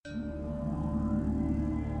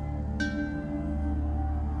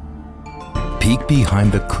peek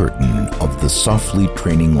behind the curtain of the Softly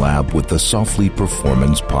Training Lab with the Softly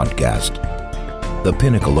Performance Podcast. The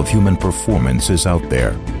pinnacle of human performance is out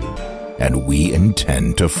there, and we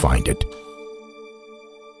intend to find it.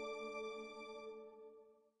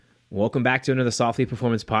 Welcome back to another Softly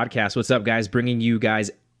Performance Podcast. What's up, guys? Bringing you guys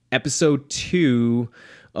episode 2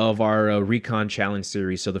 of our Recon Challenge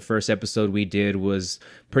series. So the first episode we did was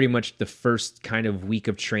pretty much the first kind of week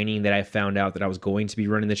of training that I found out that I was going to be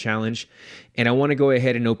running the challenge. And I want to go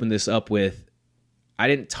ahead and open this up with, I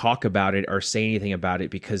didn't talk about it or say anything about it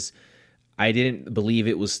because I didn't believe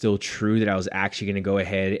it was still true that I was actually going to go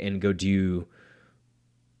ahead and go do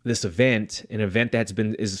this event, an event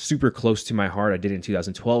is super close to my heart. I did it in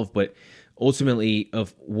 2012, but ultimately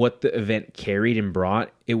of what the event carried and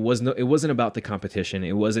brought, it wasn't about the competition.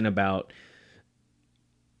 It wasn't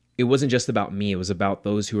just about me. It was about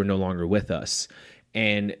those who are no longer with us.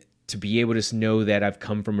 And to be able to know that I've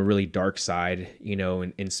come from a really dark side,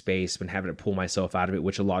 in space, been having to pull myself out of it,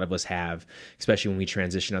 which a lot of us have, especially when we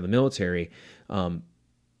transition out of the military,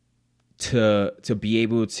 to be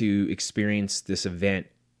able to experience this event,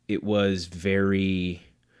 it was very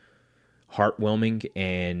heartwarming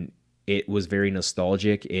and it was very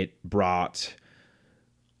nostalgic. It brought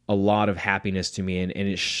a lot of happiness to me, and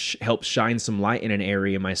it helped shine some light in an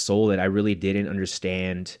area in my soul that I really didn't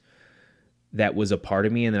understand that was a part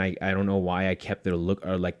of me. And then I don't know why I kept it a look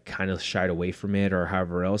or like kind of shied away from it or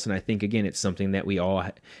however else. And I think, again, it's something that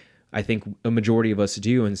I think a majority of us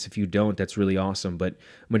do. And if you don't, that's really awesome. But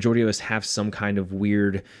a majority of us have some kind of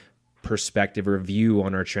weird perspective or view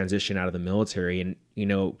on our transition out of the military. And,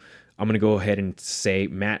 I'm going to go ahead and say,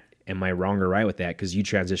 Matt, am I wrong or right with that? Because you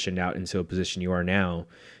transitioned out into a position you are now.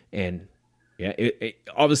 And yeah,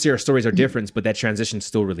 obviously our stories are different, but that transition's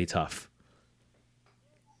still really tough.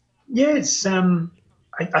 Yeah, it's.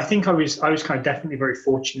 I think I was kind of definitely very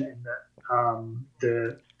fortunate in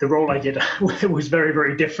that the role I did was very,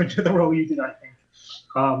 very different to the role you did, I think.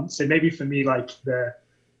 So maybe for me, like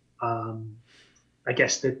I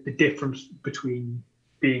guess the difference between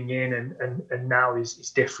being in and now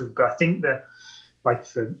is different. But I think that, like,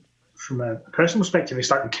 from a personal perspective,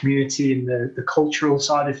 it's like the community and the cultural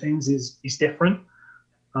side of things is different.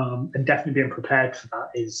 And definitely being prepared for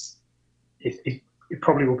that is it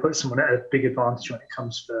probably will put someone at a big advantage when it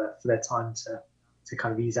comes for their time to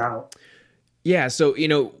kind of ease out. Yeah, so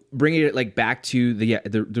bringing it like back to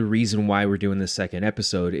the reason why we're doing this second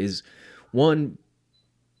episode is, one,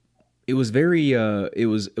 it was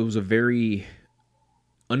a very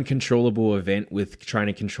uncontrollable event with trying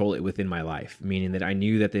to control it within my life, meaning that I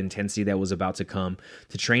knew that the intensity that was about to come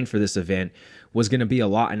to train for this event was going to be a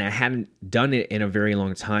lot, and I hadn't done it in a very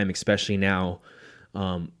long time, especially now,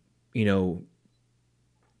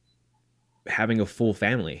 having a full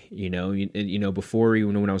family, before,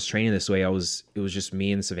 even when I was training this way, it was just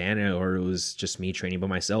me and Savannah, or it was just me training by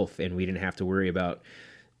myself, and we didn't have to worry about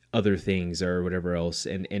other things or whatever else.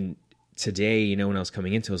 And today, when I was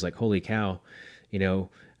coming into it, I was like, holy cow,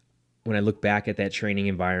 when I look back at that training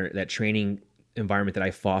environment that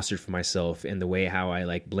I fostered for myself, and the way how I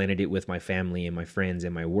like blended it with my family and my friends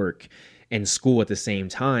and my work and school at the same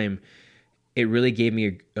time, it really gave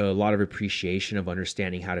me a lot of appreciation of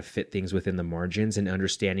understanding how to fit things within the margins and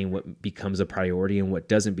understanding what becomes a priority and what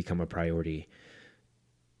doesn't become a priority.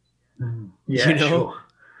 Yeah, sure.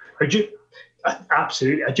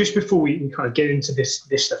 Absolutely. Just before we kind of get into this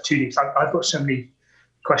stuff too deep, I've got so many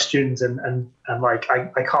questions and like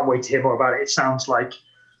I can't wait to hear more about it. It sounds like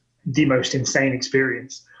the most insane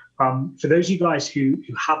experience. For those of you guys who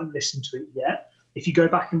haven't listened to it yet, if you go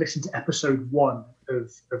back and listen to episode 1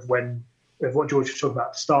 of what George was talking about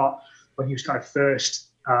at the start, when he was kind of first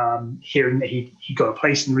hearing that he got a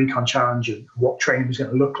place in the Recon Challenge and what training was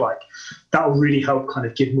going to look like, that will really help kind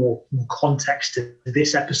of give more context to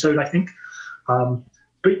this episode, I think.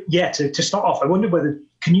 But yeah, to start off, I wonder whether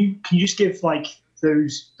can you just give like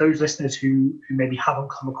those listeners who maybe haven't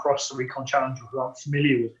come across the Recon Challenge or who aren't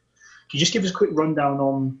familiar with it, can you just give us a quick rundown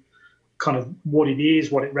on kind of what it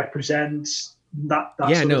is, what it represents? That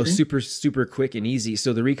yeah, sort of thing? super quick and easy.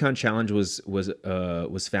 So the Recon Challenge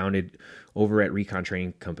was founded over at Recon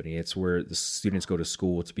Training Company. It's where the students go to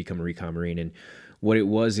school to become a Recon Marine. And what it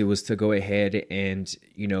was to go ahead and,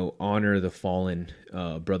 honor the fallen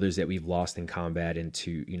brothers that we've lost in combat and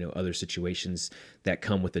to, other situations that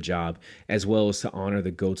come with the job, as well as to honor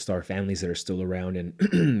the Gold Star families that are still around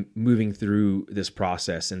and moving through this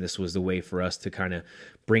process. And this was the way for us to kind of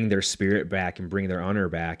bring their spirit back and bring their honor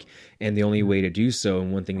back. And the only way to do so,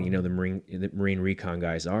 and one thing, the Marine Recon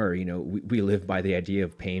guys are, we live by the idea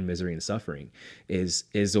of pain, misery, and suffering is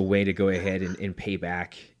a way to go ahead and pay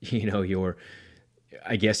back,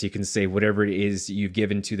 I guess you can say whatever it is you've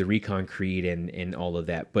given to the Recon Creed and all of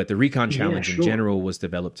that. But the Recon Challenge in general was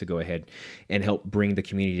developed to go ahead and help bring the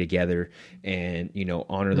community together and,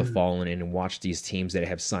 honor the fallen and watch these teams that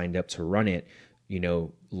have signed up to run it,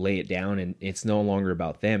 lay it down. And it's no longer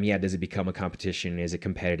about them. Yeah. Does it become a competition? Is it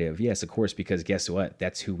competitive? Yes, of course, because guess what?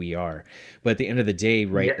 That's who we are. But at the end of the day,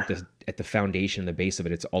 right, at the foundation, the base of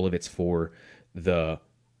it, it's for the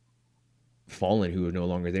fallen who are no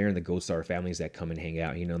longer there and the Gold Star families that come and hang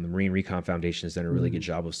out. The Marine Recon Foundation has done a really good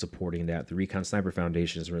job of supporting that. The Recon Sniper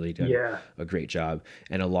Foundation has really done a great job.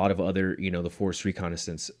 And a lot of other, the Force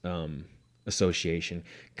Reconnaissance Association,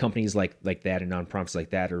 companies like that and nonprofits like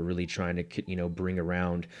that are really trying to, bring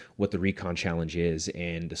around what the Recon Challenge is.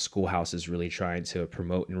 And the schoolhouse is really trying to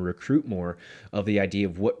promote and recruit more of the idea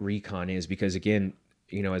of what Recon is, because again,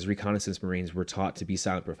 as reconnaissance Marines, we're taught to be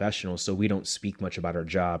silent professionals, so we don't speak much about our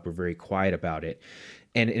job. We're very quiet about it.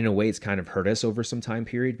 And in a way, it's kind of hurt us over some time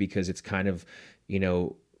period because it's kind of,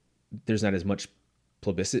 there's not as much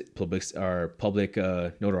public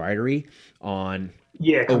notoriety on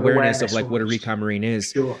awareness of like what a Recon Marine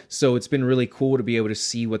is. Sure. So it's been really cool to be able to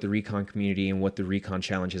see what the Recon community and what the Recon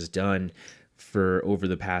Challenge has done for over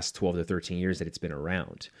the past 12 to 13 years that it's been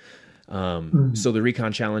around. So the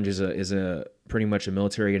Recon Challenge is a pretty much a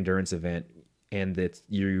military endurance event, and that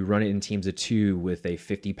you run it in teams of 2 with a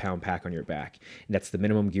 50-pound pack on your back. And that's the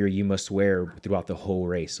minimum gear you must wear throughout the whole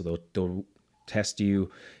race. So they'll test you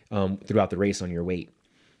throughout the race on your weight.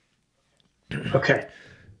 Okay.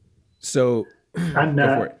 So and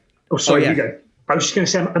go for it. You go. I was just going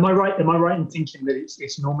to say, am I right in thinking that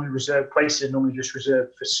it's normally reserved, places are normally just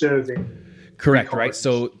reserved for serving? Correct, right?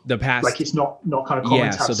 So the past, like it's not kind of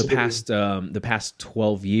common. So the past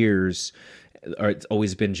 12 years, it's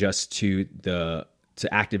always been just to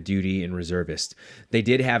active duty and reservist. They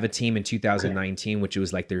did have a team in 2019, which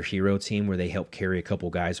was like their hero team, where they helped carry a couple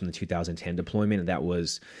guys from the 2010 deployment, and that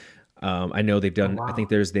was. I know they've done. I think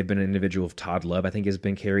they've been an individual of Todd Love. I think has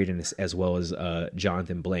been carried, and as well as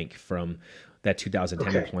Jonathan Blank from that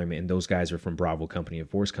 2010 deployment, and those guys are from Bravo Company and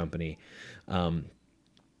Force Company.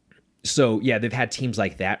 So yeah, they've had teams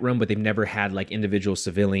like that run, but they've never had like individual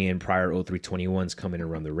civilian prior 0321s come in and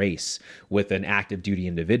run the race with an active duty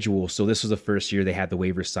individual. So this was the first year they had the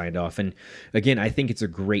waivers signed off. And again, I think it's a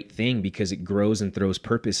great thing because it grows and throws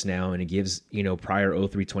purpose now, and it gives, prior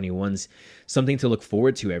 0321s something to look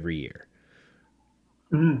forward to every year.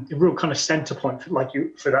 A real kind of center point for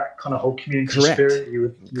that kind of whole community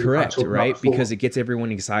spirit. Correct, right? Because it gets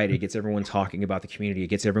everyone excited. It gets everyone talking about the community. It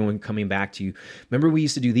gets everyone coming back to you. Remember we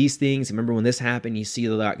used to do these things? Remember when this happened? You see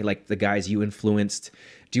like the guys you influenced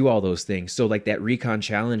do all those things. So like that Recon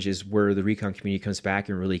Challenge is where the Recon community comes back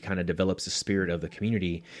and really kind of develops the spirit of the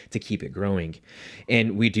community to keep it growing.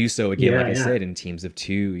 And we do so again, I said, in teams of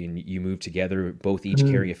 2, and you move together, both each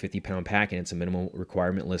carry a 50-pound pack, and it's a minimal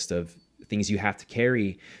requirement list of things you have to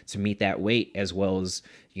carry to meet that weight, as well as,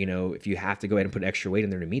 if you have to go ahead and put extra weight in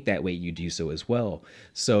there to meet that weight, you do so as well.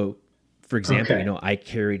 So for example, I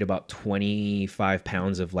carried about 25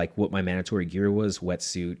 pounds of like what my mandatory gear was: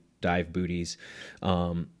 wetsuit, dive booties,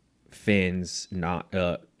 fins,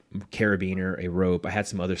 carabiner, a rope. I had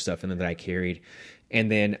some other stuff in there that I carried. And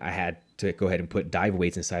then I had to go ahead and put dive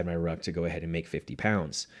weights inside my ruck to go ahead and make 50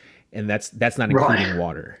 pounds. And that's not including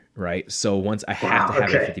water, right? So once I have to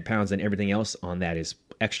have it 50 pounds, then everything else on that is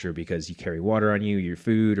extra because you carry water on you, your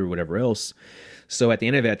food, or whatever else. So at the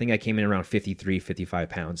end of it, I think I came in around 53, 55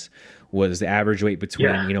 pounds was the average weight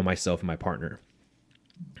between, myself and my partner.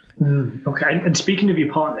 Okay. And speaking of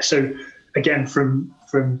your partner, so again, from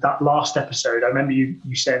that last episode, I remember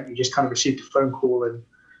you said you just kind of received a phone call, and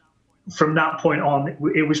from that point on,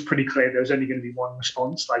 it was pretty clear there was only going to be one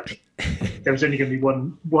response. Like there was only going to be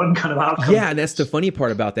one kind of outcome. Yeah, and that's the funny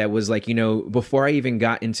part about that was like, before I even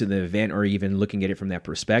got into the event or even looking at it from that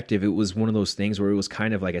perspective, it was one of those things where it was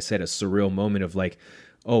kind of, like I said, a surreal moment of like,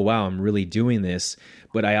 oh, wow, I'm really doing this.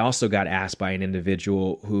 But I also got asked by an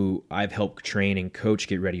individual who I've helped train and coach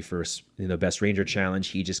get ready for the Best Ranger Challenge.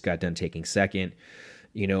 He just got done taking second,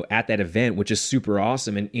 at that event, which is super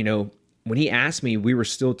awesome. And, when he asked me, we were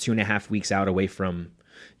still 2.5 weeks out away from,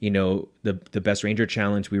 the Best Ranger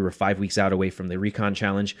Challenge. We were 5 weeks out away from the Recon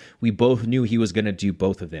Challenge. We both knew he was going to do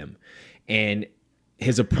both of them. And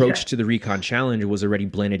his approach to the Recon Challenge was already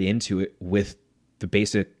blended into it with the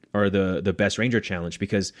basic or the Best Ranger Challenge,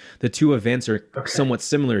 because the two events are somewhat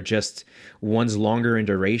similar, just one's longer in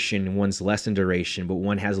duration, one's less in duration, but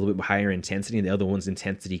one has a little bit higher intensity, and the other one's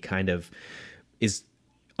intensity kind of is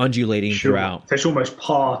undulating throughout. So it's almost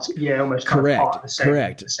part, almost kind of part of the same.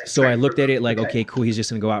 Correct. The same So I looked at it like, okay, okay, cool. He's just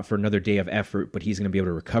going to go out for another day of effort, but he's going to be able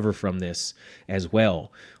to recover from this as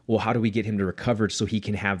well. Well, how do we get him to recover so he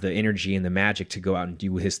can have the energy and the magic to go out and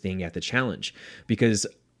do his thing at the challenge? Because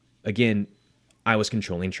again, I was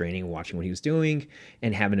controlling training, watching what he was doing,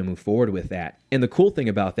 and having to move forward with that. And the cool thing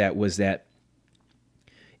about that was that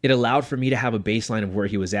it allowed for me to have a baseline of where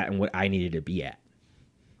he was at and what I needed to be at.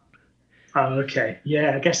 Oh, okay.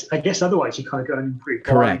 Yeah, I guess otherwise you kind of go in pretty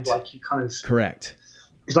Correct. blind, like you kind of Correct.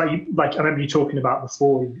 It's like I remember you talking about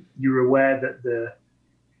before. You were aware that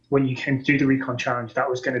when you came to do the recon challenge, that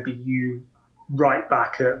was going to be you right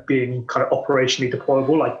back at being kind of operationally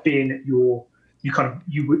deployable, like being at you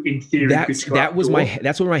were in theory. That's where my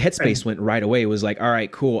headspace went right away. It was like, all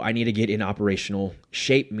right, cool. I need to get in operational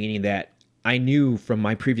shape, meaning that I knew from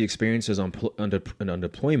my previous experiences on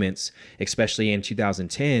deployments, especially in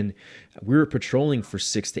 2010, we were patrolling for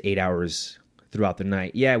 6 to 8 hours throughout the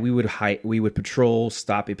night. Yeah, we would patrol,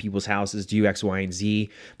 stop at people's houses, do X, Y, and Z,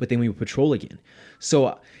 but then we would patrol again.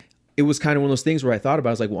 So it was kind of one of those things where I thought about,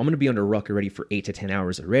 I was like, well, I'm going to be under ruck already for 8 to 10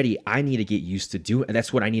 hours already. I need to get used to doing, and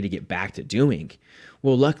that's what I need to get back to doing.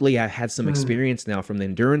 Well, luckily I've had some experience now from the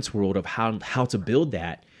endurance world of how to build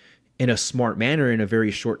that in a smart manner in a very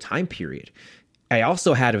short time period. I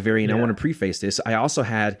also had I want to preface this, I also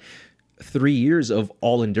had 3 years of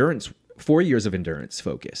all endurance, 4 years of endurance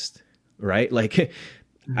focused, right? Like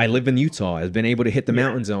I live in Utah. I've been able to hit the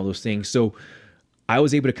mountains and all those things. So I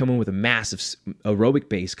was able to come in with a massive aerobic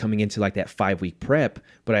base coming into like that 5-week prep,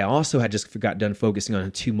 but I also had just got done focusing on a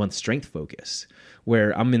 2-month strength focus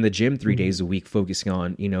where I'm in the gym 3 days a week focusing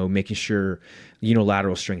on, making sure,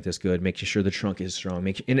 lateral strength is good, making sure the trunk is strong,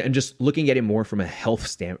 and just looking at it more from a health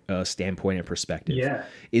standpoint and perspective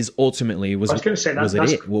is ultimately what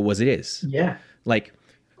it is. Yeah. Like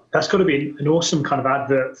that's got to be an awesome kind of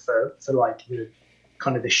advert for like,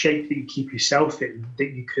 kind of the shape that you keep yourself in,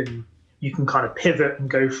 that you can kind of pivot and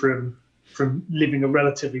go from living a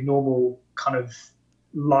relatively normal kind of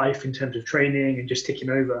life in terms of training and just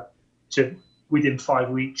ticking over to within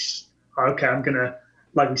 5 weeks. Okay, I'm going to,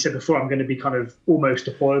 like we said before, I'm going to be kind of almost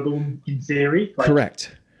deployable in theory. Like,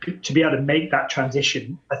 correct. To be able to make that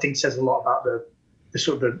transition, I think says a lot about the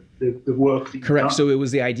sort of the work that you've correct. done. So it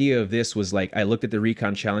was the idea of this was like, I looked at the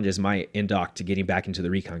Recon Challenge as my induct to getting back into the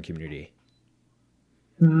Recon community.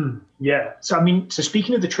 Yeah. So, I mean,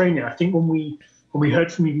 speaking of the training, I think when we heard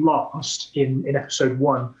from you last in episode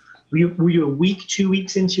 1, were you a week, 2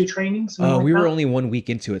 weeks into your training? We were only 1 week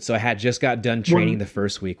into it. So I had just got done training the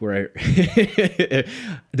first week where I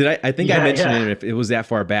I mentioned it if it was that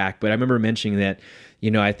far back, but I remember mentioning that,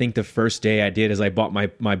 I think the first day I did is I bought my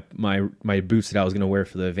boots that I was going to wear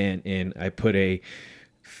for the event, and I put a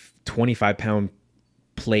 25-pound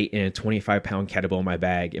plate and a 25-pound kettlebell in my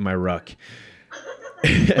bag in my ruck.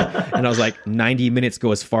 And I was like, 90 minutes,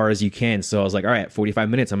 go as far as you can. So I was like, all right, 45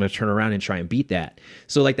 minutes, I'm going to turn around and try and beat that.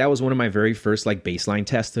 So like, that was one of my very first like baseline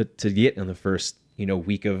tests to get in the first,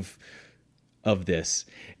 week of this.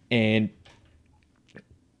 And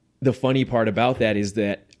the funny part about that is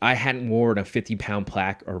that I hadn't worn a 50-pound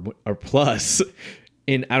plaque or plus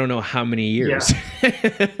in, I don't know how many years.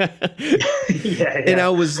 Yeah. And I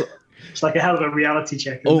was, it's like a hell of a reality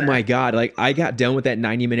check. Oh my God. Like I got done with that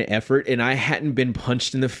 90-minute effort and I hadn't been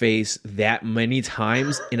punched in the face that many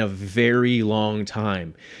times in a very long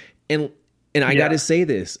time. And I got to say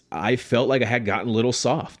this, I felt like I had gotten a little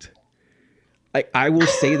soft. I will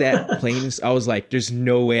say that plain. I was like, there's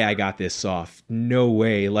no way I got this soft. No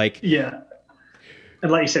way. Like, yeah.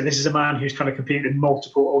 And like you said, this is a man who's kind of competed in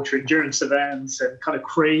multiple ultra endurance events and kind of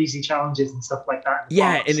crazy challenges and stuff like that.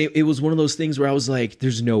 Yeah, and it was one of those things where I was like,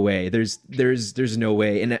 "There's no way. There's no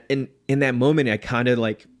way." And in that moment, I kind of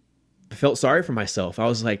like felt sorry for myself. I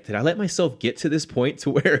was like, "Did I let myself get to this point to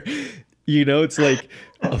where, it's like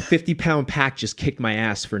a 50-pound pack just kicked my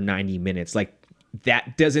ass for 90 minutes? Like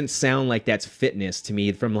that doesn't sound like that's fitness to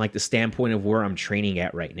me from like the standpoint of where I'm training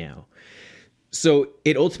at right now." So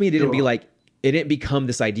it ultimately didn't be like. It didn't become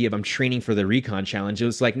this idea of I'm training for the Recon Challenge. It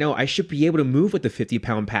was like, no, I should be able to move with the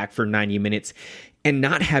 50-pound pack for 90 minutes and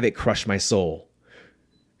not have it crush my soul.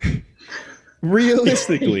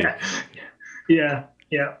 Realistically. Yeah.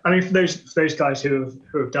 I mean, for those guys who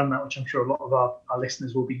have done that, which I'm sure a lot of our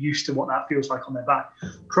listeners will be used to what that feels like on their back,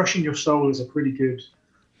 crushing your soul is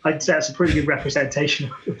I'd say it's a pretty good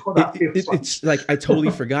representation of what that feels like. It's like, I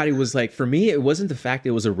totally forgot. It was like, for me, it wasn't the fact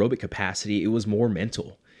it was aerobic capacity. It was more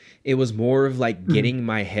mental. It was more of like getting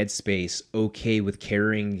my headspace okay with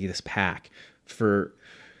carrying this pack for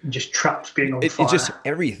just trapped being on fire. It's just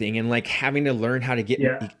everything, and like having to learn how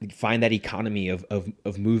to find that economy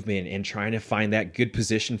of movement, and trying to find that good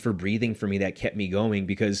position for breathing for me that kept me going,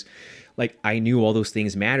 because like I knew all those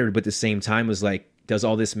things mattered, but at the same time was like, does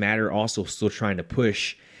all this matter? Also still trying to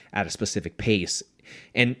push at a specific pace.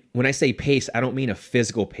 And when I say pace, I don't mean a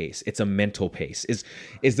physical pace. It's a mental pace is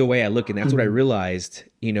the way I look. And that's what I realized,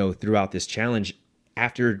 throughout this challenge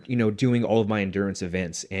after, doing all of my endurance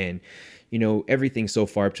events and, everything so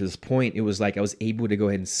far up to this point. It was like I was able to go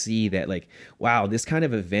ahead and see that, like, wow, this kind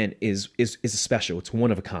of event is special. It's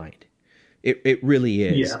one of a kind. It really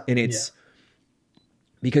is. Yeah, and it's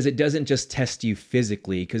because it doesn't just test you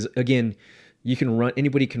physically. Because again,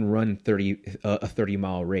 anybody can run a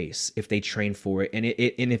 30-mile race if they train for it. And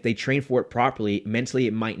if they train for it properly, mentally,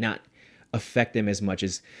 it might not affect them as much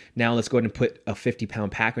as now let's go ahead and put a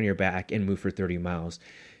 50-pound pack on your back and move for 30 miles.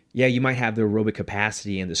 Yeah, you might have the aerobic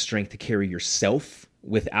capacity and the strength to carry yourself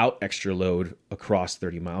without extra load across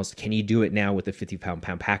 30 miles. Can you do it now with a 50-pound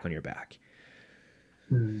pack on your back?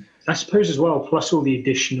 I suppose as well, plus all the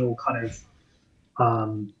additional kind of,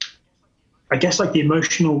 I guess like the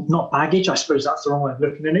emotional, not baggage, I suppose that's the wrong way of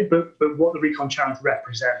looking at it, but what the Recon Challenge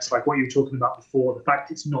represents, like what you were talking about before, the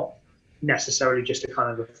fact it's not necessarily just a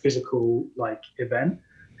kind of a physical like event.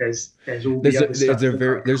 There's all the other stuff.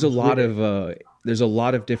 There's a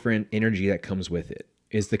lot of different energy that comes with it,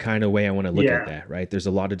 is the kind of way I want to look at that, right? There's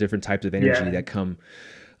a lot of different types of energy that come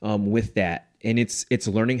with that. And it's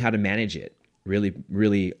learning how to manage it, really,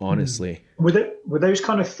 really honestly. Were those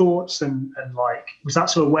kind of thoughts and like, was that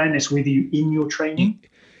sort of awareness with you in your training?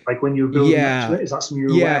 Like when you were building up to it? Is that something you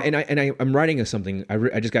were aware of? and I'm writing something.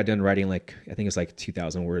 I just got done writing, like, I think it's like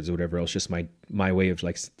 2,000 words or whatever else, just my way of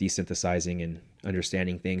like desynthesizing and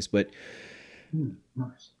understanding things. But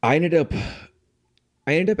nice. I ended up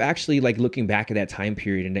actually like looking back at that time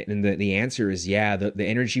period, and the answer is the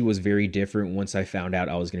energy was very different once I found out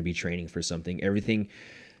I was going to be training for something. Everything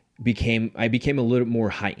I became a little more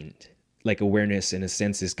heightened, like awareness in a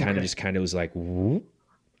sense is kind of was like whoop.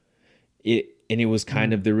 And it was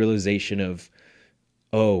kind of the realization of,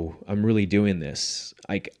 oh, I'm really doing this.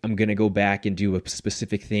 Like, I'm going to go back and do a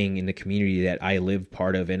specific thing in the community that I live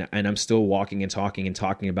part of. And I'm still walking and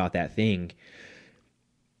talking about that thing.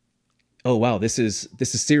 Oh, wow, this is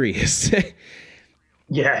serious.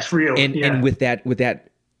 Yeah, it's real. And with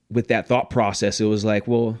that thought process, it was like,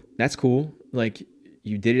 well, that's cool. Like,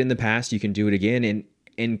 you did it in the past, you can do it again.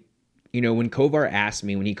 And when Kovar asked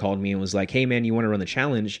me, when he called me and was like, hey man, you want to run the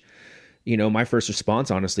challenge? My first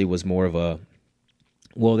response, honestly, was more of a,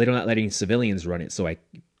 well, they're not letting civilians run it, so I'm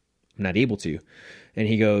not able to. And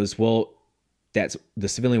he goes, well, that's the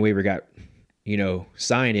civilian waiver got,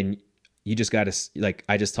 signed, and you just got to, like,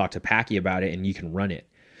 I just talked to Packy about it, and you can run it.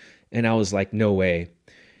 And I was like, no way.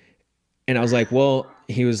 And I was like, well,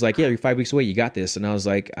 he was like, yeah, you're 5 weeks away, you got this. And I was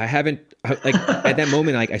like, at that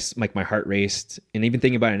moment, like my heart raced. And even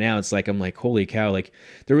thinking about it now, it's like, I'm like, holy cow, like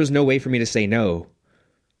there was no way for me to say no.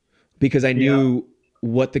 Because I knew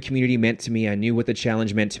what the community meant to me. I knew what the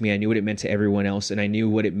challenge meant to me. I knew what it meant to everyone else. And I knew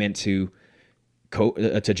what it meant to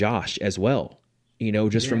Josh as well,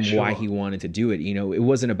 why he wanted to do it. It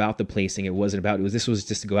wasn't about the placing. This was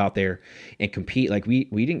just to go out there and compete. Like we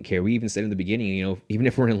didn't care. We even said in the beginning, even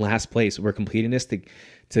if we're in last place, we're completing this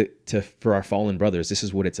to for our fallen brothers. This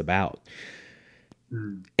is what it's about.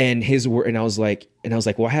 And his word, and I was like,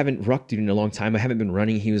 well, I haven't rucked in a long time. I haven't been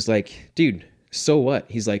running. He was like, dude, so what?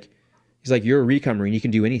 He's like, you're a recon Marine. You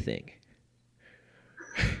can do anything.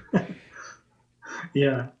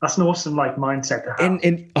 Yeah, that's an awesome mindset to have.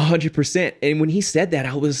 And 100%. And when he said that,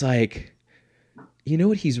 I was like, you know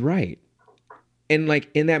what? He's right. And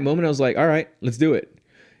in that moment, I was like, all right, let's do it.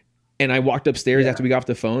 And I walked upstairs after we got off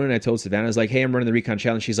the phone, and I told Savannah, I was like, hey, I'm running the Recon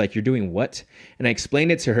Challenge. She's like, you're doing what? And I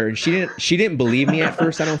explained it to her, and she didn't believe me at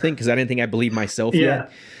first, I don't think, because I didn't think I believed myself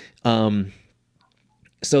yet.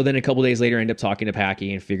 So then a couple days later, I ended up talking to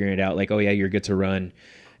Packy and figuring it out, like, oh yeah, you're good to run.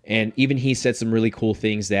 And even he said some really cool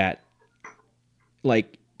things that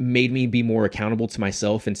made me be more accountable to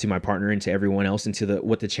myself and to my partner and to everyone else, and to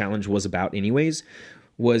what the challenge was about anyways,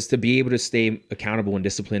 was to be able to stay accountable and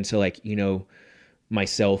disciplined to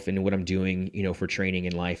myself and what I'm doing, for training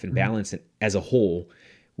and life and balance and as a whole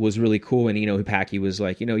was really cool. And, Packy was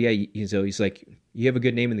like, he's like, you have a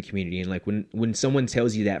good name in the community. And when someone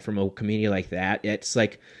tells you that from a community like that, it's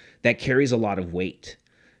like, that carries a lot of weight.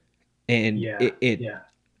 And it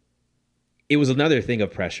was another thing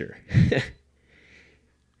of pressure.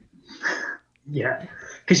 Yeah.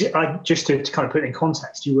 Because just to kind of put it in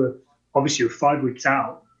context, you were 5 weeks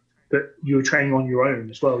out but you were training on your own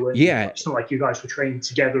as well, weren't you? It's not like you guys were training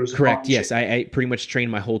together as a correct. partnership. Yes, I pretty much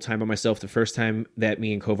trained my whole time by myself. The first time that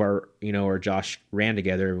me and Kovar, or Josh ran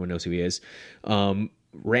together, everyone knows who he is,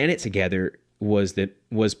 ran it together was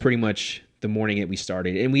pretty much the morning that we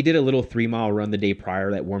started. And we did a little 3-mile run the day prior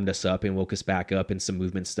that warmed us up and woke us back up, and some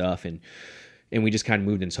movement stuff. And we just kind of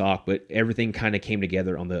moved and talked, but everything kind of came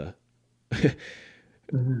together on the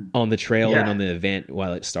on the trail and on the event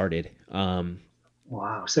while it started.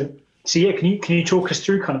 Wow. So yeah, can you talk us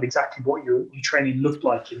through kind of exactly what your training looked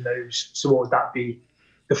like in those? So what would that be?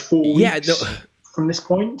 The 4 weeks from this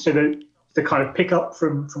point? So the kind of pick up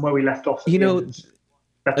from where we left off. I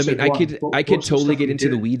mean, I could totally get into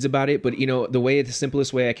the weeds about it, but the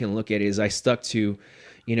simplest way I can look at it is I stuck to,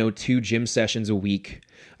 2 gym sessions a week.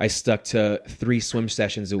 I stuck to 3 swim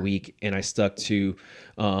sessions a week, and I stuck to,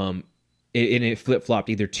 and it flip flopped,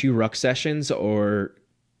 either 2 ruck sessions or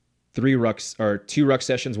 3 rucks, or 2 ruck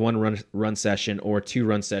sessions, 1 run session, or 2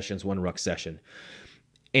 run sessions, 1 ruck session.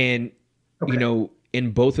 And,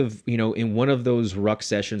 in both of, in one of those ruck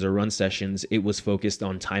sessions or run sessions, it was focused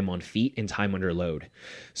on time on feet and time under load.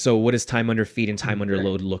 So what does time under feet and time under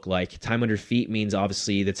load look like? Time under feet means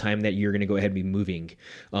obviously the time that you're going to go ahead and be moving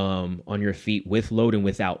on your feet with load and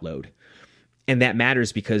without load. And that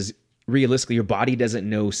matters because realistically, your body doesn't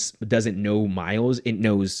know miles. It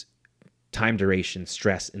knows time, duration,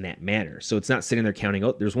 stress in that manner. So it's not sitting there counting,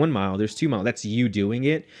 oh, there's 1 mile, there's 2 miles. That's you doing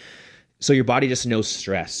it. So your body just knows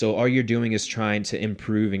stress. So all you're doing is trying to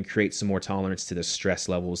improve and create some more tolerance to the stress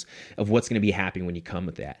levels of what's going to be happening when you come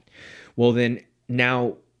with that. Well, then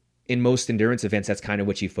now in most endurance events, that's kind of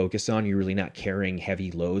what you focus on. You're really not carrying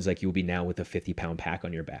heavy loads like you'll be now with a 50-pound pack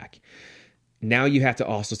on your back. Now you have to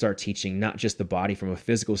also start teaching not just the body from a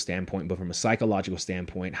physical standpoint, but from a psychological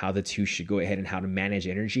standpoint, how the two should go ahead and how to manage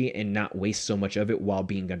energy and not waste so much of it while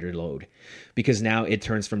being under load. Because now it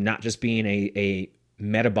turns from not just being a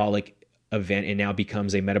metabolic event and now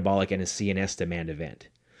becomes a metabolic and a CNS demand event,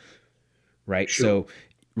 right? Sure. So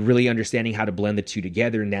really understanding how to blend the two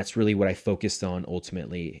together, and that's really what I focused on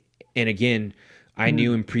ultimately. And again, I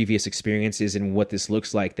knew in previous experiences and what this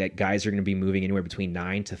looks like that guys are going to be moving anywhere between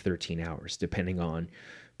 9 to 13 hours, depending on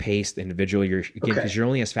pace, the individual. Because you're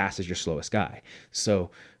only as fast as your slowest guy.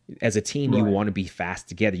 So as a team, you want to be fast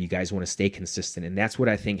together. You guys want to stay consistent. And that's what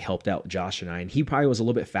I think helped out Josh and I. And he probably was a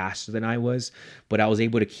little bit faster than I was, but I was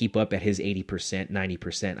able to keep up at his 80%,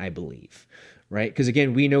 90%, I believe. Right? Because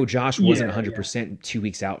again, we know Josh wasn't 100% 2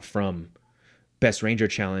 weeks out from Best Ranger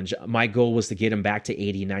Challenge. My goal was to get him back to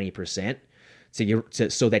 80, 90%.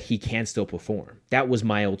 So that he can still perform. That was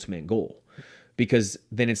my ultimate goal, because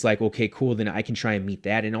then it's like, okay, cool. Then I can try and meet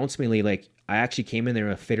that. And ultimately, like, I actually came in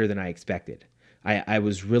there fitter than I expected. I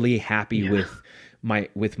was really happy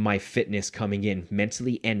with my fitness coming in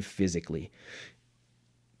mentally and physically.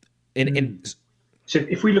 And so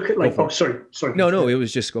if we look at like, sorry. No, it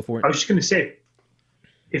was just go for it. I was just going to say,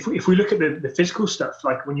 if we look at the physical stuff,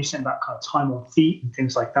 like when you send that kind of time on feet and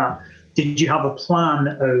things like that, did you have a plan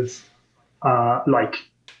of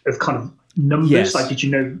kind of numbers? Yes. Like, did you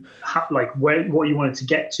know what you wanted to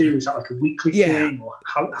get to? Is that like a weekly thing, or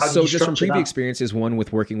how so did you just from previous that? experiences, one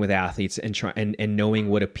with working with athletes and knowing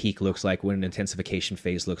what a peak looks like, what an intensification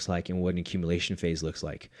phase looks like, and what an accumulation phase looks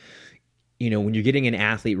like. When you're getting an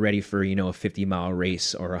athlete ready for, a 50-mile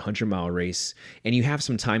race or a 100-mile race, and you have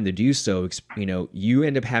some time to do so, you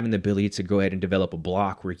end up having the ability to go ahead and develop a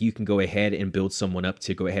block where you can go ahead and build someone up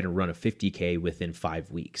to go ahead and run a 50K within 5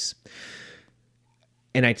 weeks.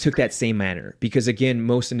 And I took that same manner because, again,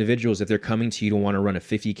 most individuals, if they're coming to you to want to run a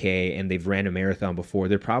 50K and they've ran a marathon before,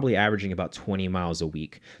 they're probably averaging about 20 miles a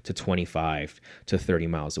week to 25 to 30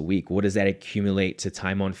 miles a week. What does that accumulate to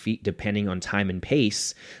time on feet? Depending on time and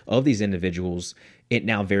pace of these individuals, it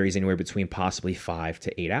now varies anywhere between possibly 5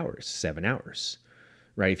 to 8 hours, 7 hours,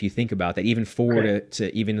 right? If you think about that, even 4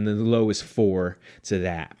 to even in the lowest 4 to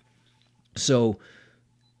that. So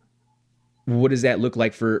what does that look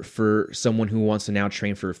like for someone who wants to now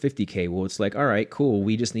train for a 50K? Well, it's like, all right, cool.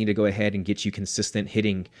 We just need to go ahead and get you consistent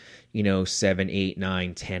hitting, 7, 8,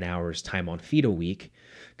 9, 10 hours time on feet a week,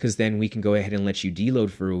 because then we can go ahead and let you deload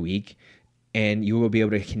for a week, and you will be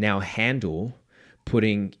able to now handle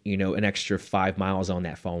putting, an extra 5 miles on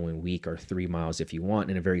that following week, or 3 miles if you want,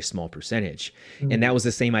 in a very small percentage. Mm-hmm. And that was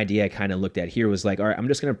the same idea I kind of looked at here, was like, all right, I'm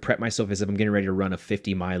just going to prep myself as if I'm getting ready to run a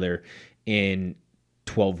 50 miler in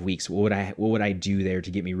 12 weeks. What would I do there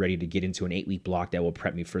to get me ready to get into an 8-week block that will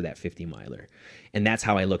prep me for that 50 miler? And that's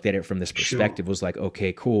how I looked at it from this perspective. Was like,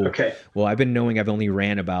 okay, cool. Okay. Well, I've only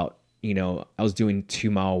ran about, I was doing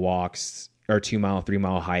 2-mile walks or 2-mile,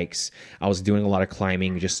 3-mile hikes. I was doing a lot of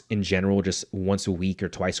climbing just in general, just once a week or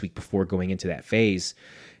twice a week before going into that phase.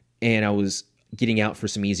 and I was getting out for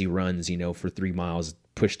some easy runs, for 3 miles,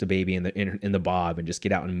 push the baby in the bob and just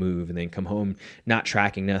get out and move, and then come home, not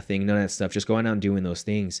tracking nothing, none of that stuff, just going out and doing those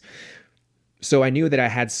things. So I knew that I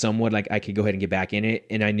had somewhat like I could go ahead and get back in it.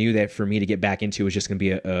 And I knew that for me to get back into it was just going to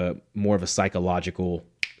be a more of a psychological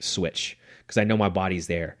switch, because I know my body's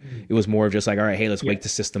there. It was more of just like, all right, hey, let's wake the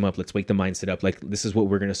system up. Let's wake the mindset up. Like, this is what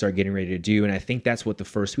we're going to start getting ready to do. And I think that's what the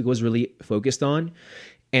first week was really focused on.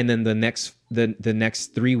 And then the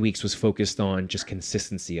next 3 weeks was focused on just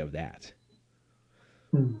consistency of that.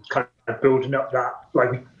 Kind of building up that,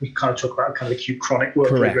 like we kind of talk about kind of acute chronic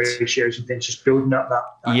workload ratios and things, just building up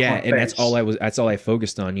that yeah, and base. That's all I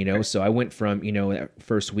focused on, So I went from, that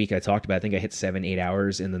first week I talked about, I think I hit 7-8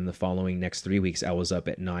 hours, and then the following next 3 weeks I was up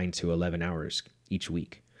at 9 to 11 hours each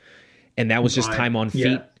week. And that was just time on feet.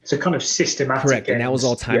 Yeah. So kind of systematic. Correct. And that was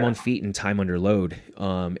all time on feet and time under load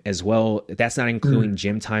as well. That's not including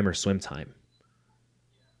gym time or swim time.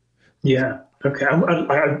 Yeah. Okay.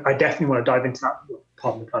 I definitely want to dive into that.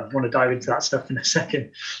 Pardon the pun. I want to dive into that stuff in a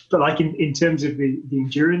second. But like in terms of the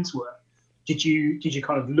endurance work, did you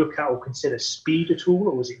kind of look at or consider speed at all,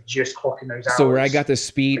 or was it just clocking those hours? So where I got the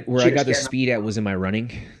speed at was in my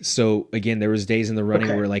running. So again, there was days in the running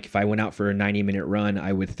where, like, if I went out for a 90-minute run,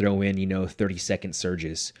 I would throw in 30-second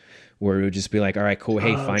surges, where it would just be like, all right, cool.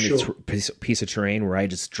 Hey, find a piece of terrain where I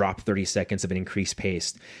just drop 30 seconds of an increased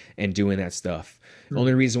pace and doing that stuff. The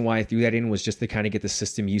only reason why I threw that in was just to kind of get the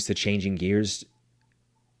system used to changing gears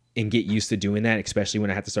and get used to doing that, especially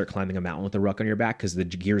when I have to start climbing a mountain with a ruck on your back, because the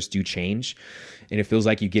gears do change. And it feels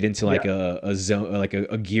like you get into like a zone, like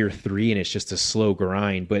a gear 3, and it's just a slow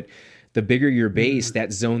grind. But the bigger your base,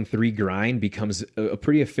 that zone 3 grind becomes a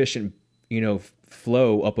pretty efficient,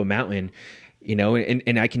 flow up a mountain,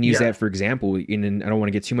 and I can use that for example. And I don't want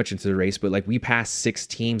to get too much into the race, but like we passed 6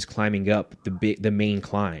 teams climbing up the main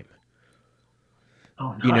climb.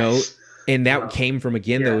 Oh, nice. And that came from,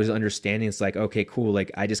 again, those understanding. It's like, okay, cool.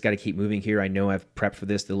 Like, I just got to keep moving here. I know I've prepped for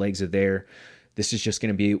this. The legs are there. This is just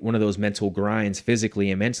going to be one of those mental grinds,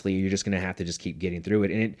 physically and mentally. You're just going to have to just keep getting through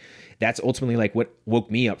it. And that's ultimately like what woke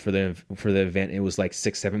me up for the event. It was like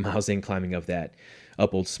 6-7 miles in, climbing up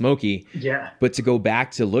Old Smoky. Yeah. But to go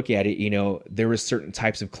back to look at it, there were certain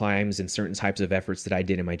types of climbs and certain types of efforts that I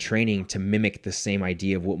did in my training to mimic the same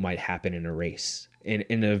idea of what might happen in a race, in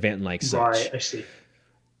an event like such. Right, I see.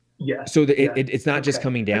 Yeah. So it's not just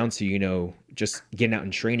coming down to, just getting out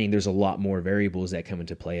and training. There's a lot more variables that come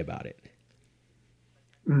into play about it.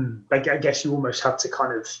 I guess you almost had to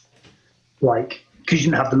kind of, like, because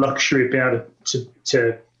you didn't have the luxury of being able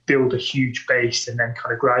to build a huge base and then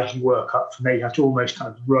kind of gradually work up from there. You have to almost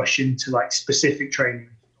kind of rush into like specific training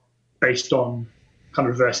based on kind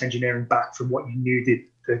of reverse engineering back from what you knew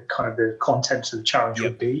the kind of the contents of the challenge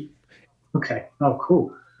would be. Okay. Oh,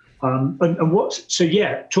 cool.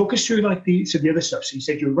 Talk us through like the other stuff. So you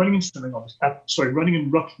said you were running and swimming, running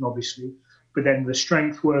and rucking, obviously, but then the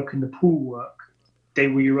strength work and the pool work, they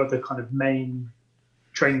were your other kind of main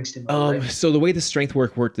training stimuli. So the way the strength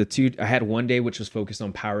work worked, I had one day which was focused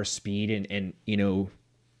on power, speed, and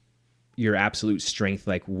your absolute strength,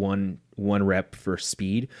 like one rep for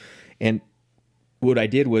speed. And what I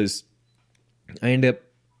did was I ended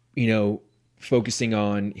up, focusing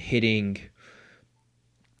on hitting.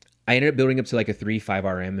 I ended up building up to like a 3-5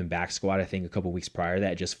 RM in back squat, I think a couple weeks prior to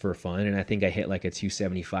that, just for fun. And I think I hit like a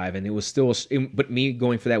 275, and it was still, but me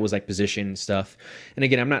going for that was like position stuff. And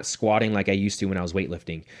again, I'm not squatting like I used to when I was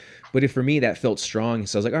weightlifting, but for me that felt strong.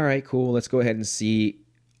 So I was like, all right, cool. Let's go ahead and see,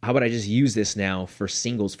 how about I just use this now for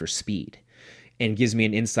singles for speed, and gives me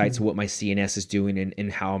an insight to what my CNS is doing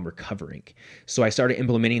and how I'm recovering. So I started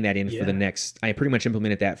implementing that for the next, I pretty much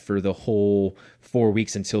implemented that for the whole 4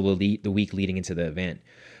 weeks until the week leading into the event.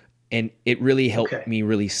 And it really helped me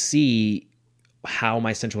really see how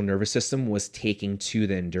my central nervous system was taking to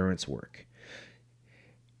the endurance work.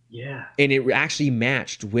 Yeah. And it actually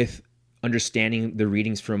matched with understanding the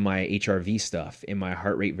readings from my HRV stuff and my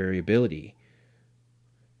heart rate variability.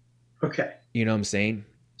 Okay. You know what I'm saying?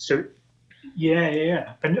 So,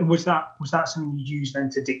 yeah. And was that something you used then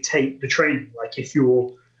to dictate the training? Like if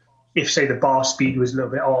say the bar speed was a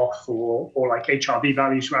little bit off, or like HRV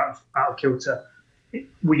values were out of kilter,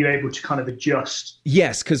 were you able to kind of adjust?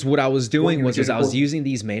 Yes, because what I was doing was I was using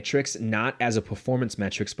these metrics not as a performance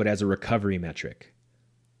metrics, but as a recovery metric.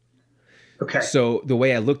 Okay. So the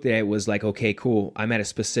way I looked at it was like, okay, cool. I'm at a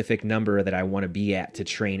specific number that I want to be at to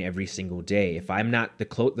train every single day. If I'm not the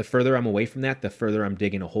further I'm away from that, the further I'm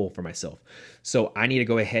digging a hole for myself. So I need to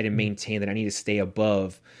go ahead and maintain that. I need to stay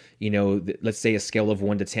above, let's say a scale of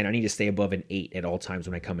 1 to 10, I need to stay above an 8 at all times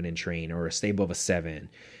when I come in and train, or stay above a 7.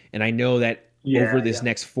 And I know that over this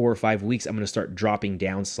next 4 or 5 weeks, I'm going to start dropping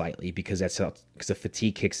down slightly because the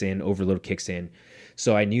fatigue kicks in, overload kicks in.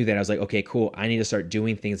 So I knew that I was like, okay, cool. I need to start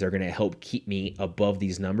doing things that are going to help keep me above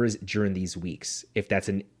these numbers during these weeks. If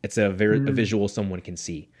it's a visual someone can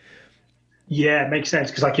see. Yeah, it makes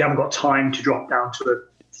sense. Cause like you haven't got time to drop down to a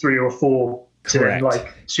 3 or 4 to then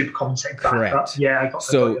like super compensate back. Correct. Yeah. I got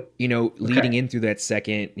so, leading in through that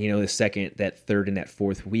second, that third and that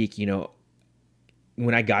fourth week,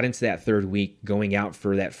 when I got into that third week, going out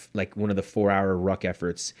for that, like one of the 4-hour ruck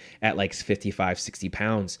efforts at like 55, 60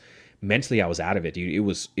 pounds, mentally I was out of it, dude. It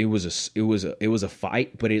was a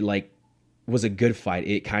fight, but it like was a good fight.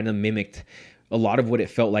 It kind of mimicked a lot of what it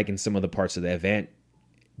felt like in some of the parts of the event,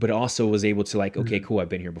 but also was able to like, okay, cool. I've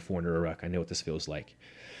been here before under a ruck. I know what this feels like.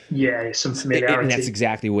 Yeah, some familiarity. And that's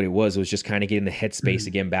exactly what it was. It was just kind of getting the headspace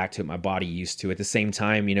again back to it, my body used to. At the same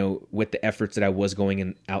time, with the efforts that I was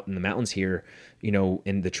going out in the mountains here,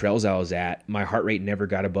 in the trails I was at, my heart rate never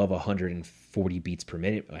got above 140 beats per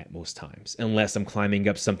minute at most times, unless I'm climbing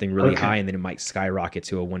up something really high, and then it might skyrocket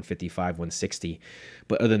to a 155, 160.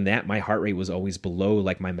 But other than that, my heart rate was always below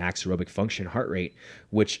like my max aerobic function heart rate,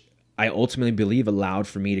 which I ultimately believe allowed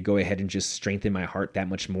for me to go ahead and just strengthen my heart that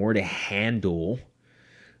much more to handle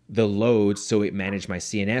the load, so it managed my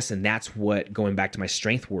CNS. And that's what, going back to my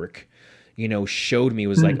strength work, showed me,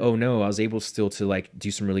 was like, oh no, I was able still to like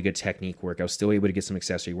do some really good technique work. I was still able to get some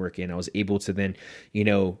accessory work in. I was able to then,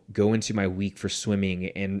 go into my week for swimming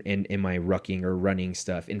and my rucking or running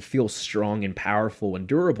stuff and feel strong and powerful and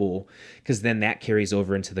durable, because then that carries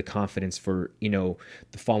over into the confidence for, the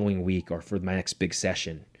following week or for my next big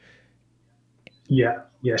session. Yeah.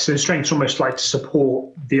 So the strength's almost like to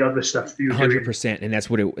support the other stuff that you're 100%, and that's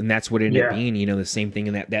what it ended up being. The same thing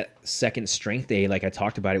in that second strength day, like I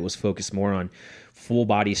talked about, it was focused more on full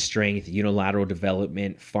body strength, unilateral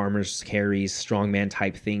development, farmers carries, strongman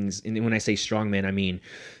type things. And when I say strongman, I mean,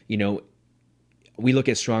 we look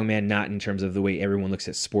at strongman not in terms of the way everyone looks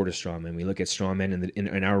at sport of strongman. We look at strongman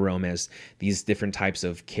in our realm as these different types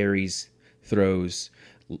of carries, throws.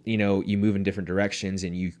 You move in different directions,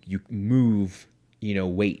 and you move,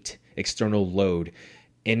 weight, external load.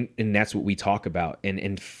 And that's what we talk about.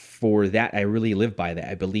 And for that, I really live by that.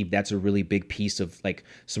 I believe that's a really big piece of like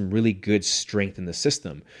some really good strength in the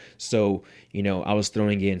system. So, I was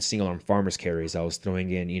throwing in single arm farmers carries. I was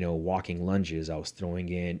throwing in, walking lunges. I was throwing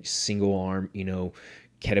in single arm,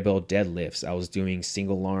 kettlebell deadlifts. I was doing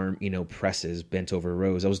single arm, presses, bent over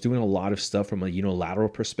rows. I was doing a lot of stuff from a unilateral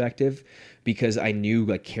perspective, because I knew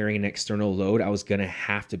like carrying an external load, I was going to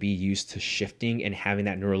have to be used to shifting and having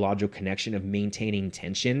that neurological connection of maintaining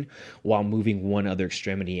tension while moving one other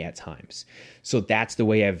extremity at times. So that's the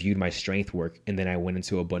way I viewed my strength work. And then I went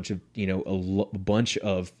into a bunch of, a bunch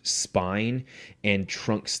of spine and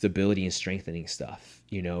trunk stability and strengthening stuff,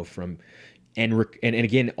 and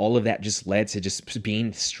again, all of that just led to just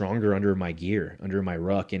being stronger under my gear, under my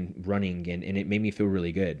ruck and running, and it made me feel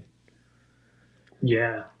really good.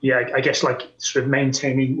 Yeah. I guess like sort of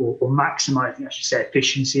maintaining or maximizing, I should say,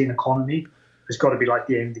 efficiency and economy has got to be like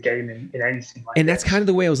the aim of the game in anything like that. And that's kind of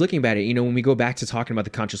the way I was looking at it. When we go back to talking about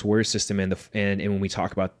the Conscious Warrior System and when we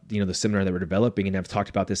talk about, the seminar that we're developing, and I've talked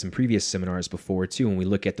about this in previous seminars before too, when we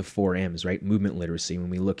look at the 4 M's, right? Movement literacy,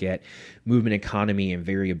 when we look at movement economy and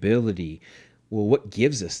variability, well, what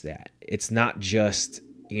gives us that? It's not just,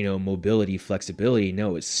 mobility, flexibility.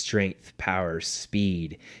 No, it's strength, power,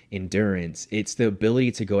 speed, endurance. It's the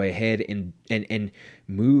ability to go ahead and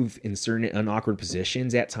move in certain unawkward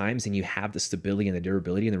positions at times, and you have the stability and the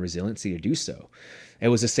durability and the resiliency to do so. It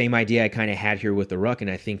was the same idea I kind of had here with the ruck, and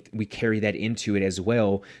I think we carry that into it as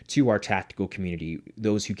well to our tactical community,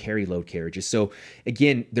 those who carry load carriages. So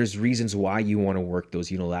again, there's reasons why you want to work those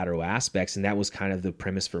unilateral aspects, and that was kind of the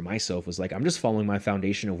premise for myself, was like, I'm just following my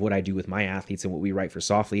foundation of what I do with my athletes and what we write for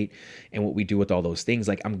Soflete and what we do with all those things.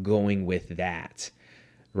 Like, I'm going with that,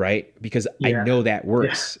 right? Because I know that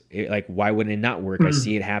works. Like, why wouldn't it not work? I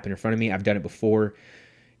see it happen in front of me. I've done it before.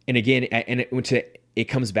 And again, it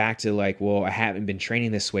comes back to like, well, I haven't been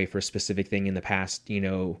training this way for a specific thing in the past,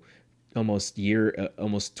 almost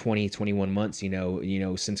 20, 21 months, since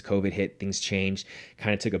COVID hit, things changed,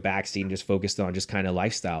 kind of took a backseat and just focused on just kind of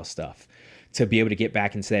lifestyle stuff to be able to get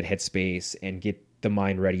back into that headspace and get the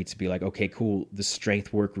mind ready to be like, okay, cool. The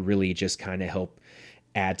strength work really just kind of helped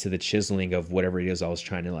add to the chiseling of whatever it is I was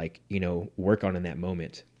trying to work on in that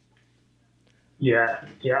moment. Yeah.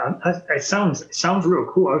 It sounds real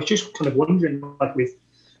cool. I was just kind of wondering, like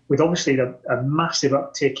with obviously a massive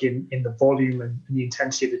uptick in the volume and the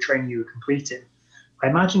intensity of the training you were completing, I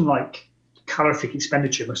imagine like calorific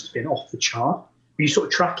expenditure must have been off the chart. Were you sort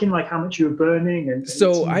of tracking like how much you were burning? And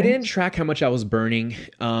so I didn't track how much I was burning.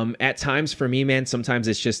 At times for me, man, sometimes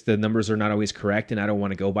it's just the numbers are not always correct and I don't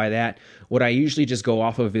want to go by that. What I usually just go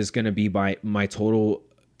off of is going to be by my total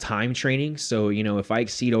time training. So, you know, if I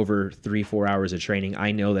exceed over 3-4 hours of training,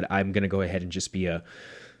 I know that I'm going to go ahead and just be a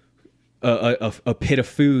pit of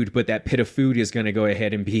food, but that pit of food is going to go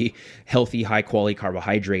ahead and be healthy, high quality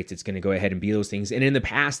carbohydrates. It's going to go ahead and be those things. And in the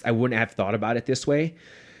past, I wouldn't have thought about it this way.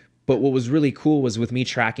 But what was really cool was with me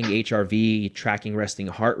tracking HRV, tracking resting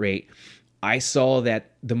heart rate, I saw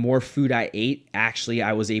that the more food I ate, actually,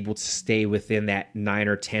 I was able to stay within that 9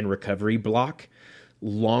 or 10 recovery block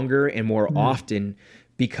longer and more often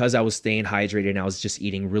because I was staying hydrated and I was just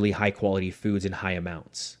eating really high quality foods in high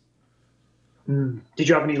amounts. Did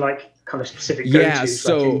you have any like kind of specific go-tos,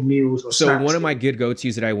 like any meals or snacks? One of my good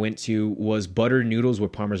go-tos that I went to was buttered noodles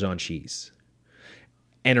with Parmesan cheese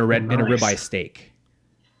and a ribeye steak.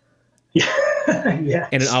 Yeah. Yeah.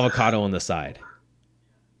 And an avocado on the side.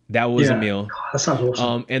 That was a meal. God, that sounds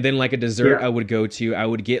awesome. And then like a dessert, I would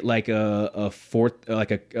get like a fourth,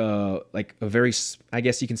 like a very, I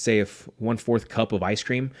guess you can say 1/4 cup of ice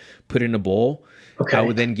cream, put it in a bowl. Okay. I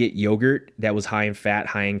would then get yogurt that was high in fat,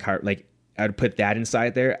 high in carb. Like I would put that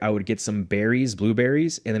inside there. I would get some berries,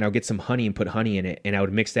 blueberries, and then I would get some honey and put honey in it. And I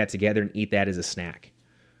would mix that together and eat that as a snack.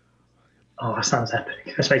 Oh, that sounds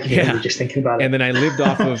epic. That's making me hungry just thinking about it. And then I lived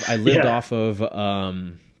off of,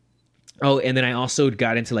 and then I also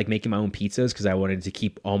got into like making my own pizzas because I wanted to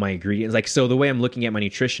keep all my ingredients. Like, so the way I'm looking at my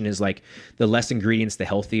nutrition is like the less ingredients, the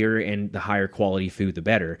healthier, and the higher quality food, the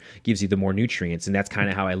better. Gives you the more nutrients. And that's kind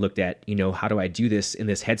of how I looked at, you know, how do I do this in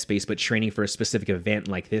this headspace, but training for a specific event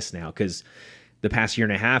like this now? Because the past year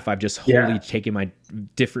and a half, I've just wholly taken my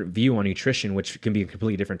different view on nutrition, which can be a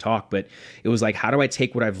completely different talk. But it was like, how do I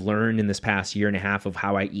take what I've learned in this past year and a half of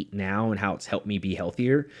how I eat now and how it's helped me be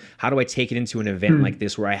healthier? How do I take it into an event like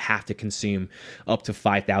this where I have to consume up to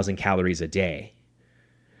 5,000 calories a day?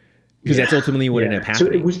 Because that's ultimately what ended up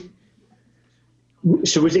happening.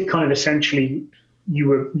 So was it kind of essentially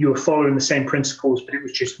you were following the same principles, but it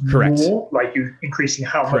was just more like you increasing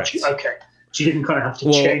how much? Okay. So you didn't kind of have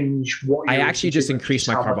to change what you I actually just increased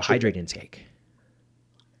my carbohydrate intake.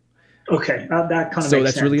 Okay, that kind of makes sense. So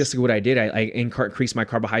that's realistically what I did. I increased my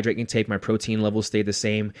carbohydrate intake. My protein levels stayed the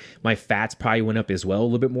same. My fats probably went up as well a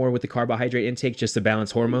little bit more with the carbohydrate intake just to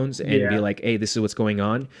balance hormones and be like, hey, this is what's going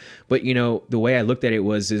on. But, you know, the way I looked at it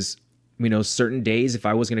was you know, certain days, if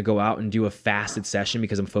I was going to go out and do a fasted session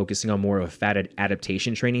because I'm focusing on more of a fat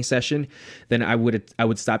adaptation training session, then I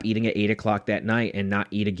would stop eating at 8 o'clock that night and not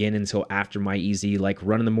eat again until after my easy like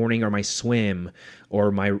run in the morning or my swim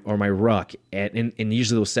or my ruck. And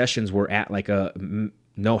usually those sessions were at like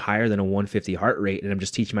no higher than a 150 heart rate, and I'm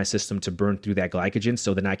just teaching my system to burn through that glycogen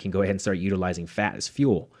so then I can go ahead and start utilizing fat as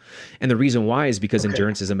fuel. And the reason why is because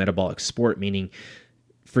endurance is a metabolic sport, meaning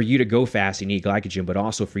for you to go fast, you need glycogen, but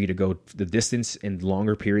also for you to go the distance in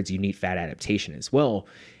longer periods, you need fat adaptation as well.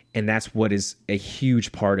 And that's what is a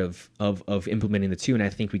huge part of implementing the two. And I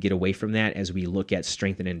think we get away from that as we look at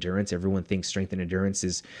strength and endurance. Everyone thinks strength and endurance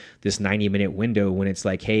is this 90-minute window when it's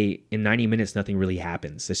like, hey, in 90 minutes, nothing really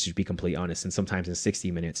happens. Let's just be completely honest. And sometimes in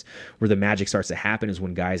 60 minutes, where the magic starts to happen is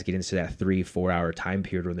when guys get into that 3-4 hour time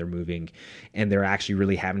period when they're moving and they're actually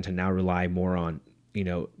really having to now rely more on, you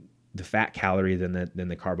know, the fat calorie than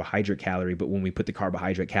the carbohydrate calorie. But when we put the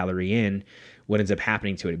carbohydrate calorie in, what ends up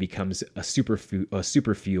happening to it, it becomes a super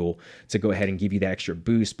fuel to go ahead and give you that extra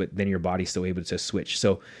boost, but then your body's still able to switch.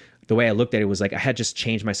 So the way I looked at it was like, I had just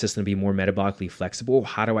changed my system to be more metabolically flexible.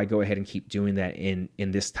 How do I go ahead and keep doing that in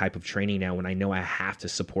this type of training now when I know I have to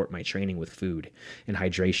support my training with food and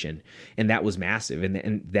hydration? And that was massive.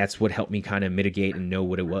 And that's what helped me kind of mitigate and know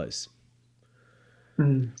what it was.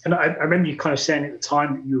 And I remember you kind of saying at the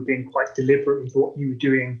time that you were being quite deliberate with what you were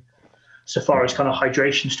doing so far as kind of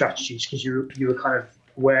hydration strategies, because you were kind of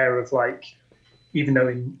aware of like, even though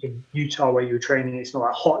in Utah where you were training, it's not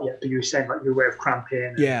that hot yet, but you were saying like you're aware of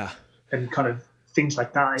cramping and kind of things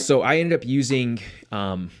like that. So I ended up using,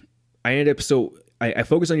 I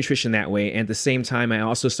focused on nutrition that way. And at the same time, I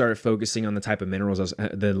also started focusing on the type of minerals,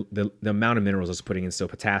 the amount of minerals I was putting in. So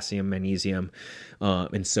potassium, magnesium,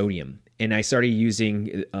 and sodium. And I started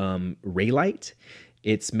using Raylight.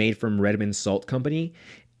 It's made from Redmond Salt Company.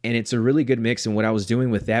 And it's a really good mix. And what I was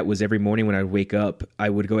doing with that was every morning when I would wake up, I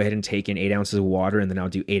would go ahead and take in 8 ounces of water. And then I'll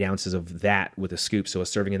do 8 ounces of that with a scoop. So a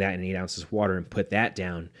serving of that and 8 ounces of water and put that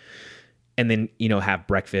down. And then, you know, have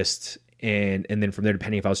breakfast And then from there,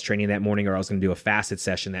 depending if I was training that morning or I was going to do a fasted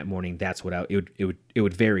session that morning, that's what it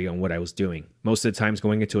would vary on what I was doing. Most of the times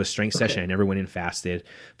going into a strength session, I never went in fasted.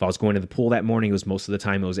 If I was going to the pool that morning, it was most of the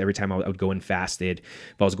time, it was every time I would go in fasted.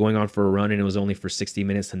 If I was going on for a run and it was only for 60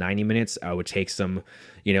 minutes to 90 minutes, I would take some,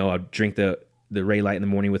 I'd drink the Ray Light in the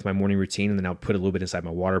morning with my morning routine, and then I'll put a little bit inside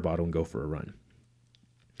my water bottle and go for a run.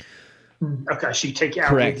 Okay, so you take it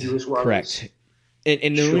out with you as well. Correct.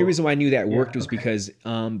 And the only reason why I knew that worked was because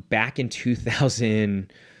back in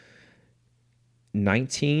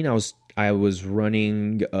 2019, I was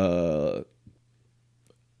running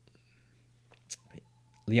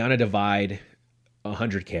Liana Divide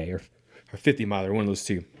 100K or 50 miler, one of those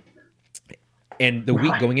two. And the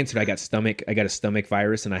week going into it, I got a stomach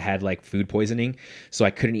virus, and I had like food poisoning, so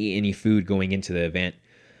I couldn't eat any food going into the event.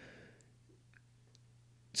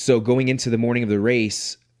 So going into the morning of the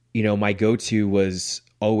race, my go-to was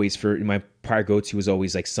always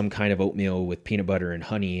like some kind of oatmeal with peanut butter and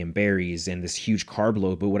honey and berries and this huge carb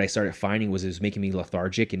load. But what I started finding was it was making me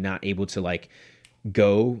lethargic and not able to like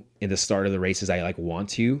go in the start of the race as I like want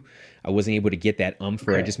to. I wasn't able to get that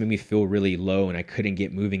for it. It just made me feel really low, and I couldn't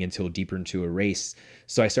get moving until deeper into a race.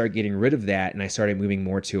 So I started getting rid of that, and I started moving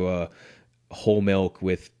more to a whole milk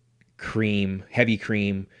with cream, heavy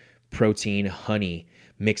cream, protein, honey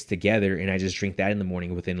mixed together, and I just drink that in the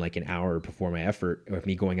morning within like an hour before my effort of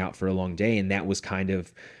me going out for a long day. And that was kind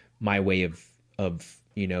of my way of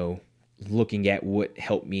looking at what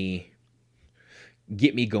helped me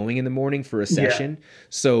get me going in the morning for a session.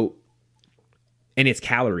 So, and it's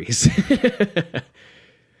calories.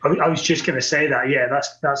 I was just going to say that.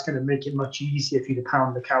 That's going to make it much easier for you to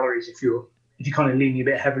pound the calories if you're kind of leaning a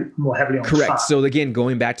bit more heavily on Correct. fat. So again,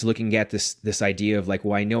 going back to looking at this idea of like,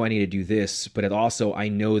 well, I know I need to do this, but it also, I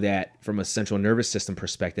know that from a central nervous system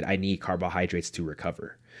perspective, I need carbohydrates to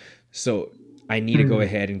recover. So I need to go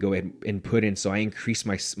ahead and put in. So I increased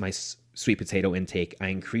my sweet potato intake. I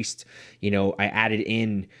increased, I added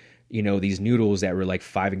in, these noodles that were like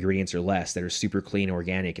 5 ingredients or less that are super clean,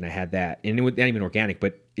 organic. And I had that, and it was not even organic,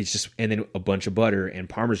 but it's just, and then a bunch of butter and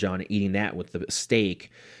Parmesan, eating that with the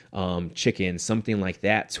steak, chicken, something like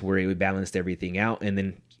that, to where it would balance everything out. And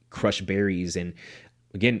then crushed berries. And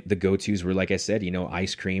again, the go-tos were, like I said,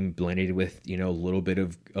 ice cream blended with, a little bit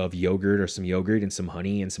of yogurt or some yogurt and some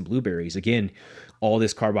honey and some blueberries. Again, all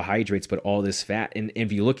this carbohydrates, but all this fat. And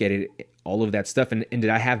if you look at it, all of that stuff. And did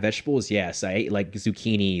I have vegetables? Yes. I ate like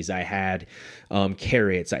zucchinis. I had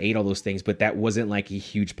carrots. I ate all those things, but that wasn't like a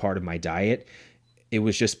huge part of my diet. It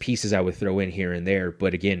was just pieces I would throw in here and there.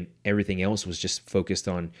 But again, everything else was just focused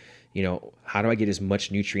on, how do I get as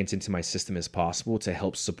much nutrients into my system as possible to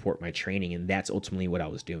help support my training? And that's ultimately what I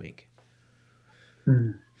was doing.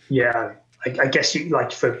 Yeah. I guess you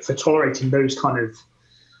like for tolerating those kind of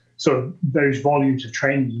sort of those volumes of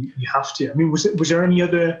training, you have to. I mean, was there any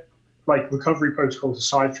other like recovery protocols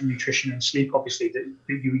aside from nutrition and sleep, obviously, that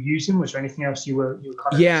you were using? Was there anything else you were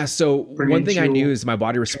kind of so one thing I knew is my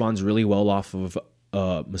body responds really well off of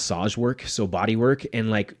massage work, so body work, and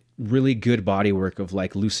like really good body work of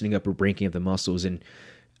like loosening up or breaking up the muscles. And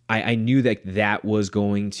I knew that was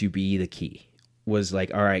going to be the key. Was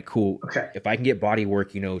like, all right, cool. Okay. If I can get body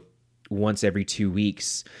work, once every 2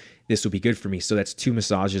 weeks, this will be good for me. So that's 2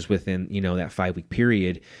 massages within, that 5-week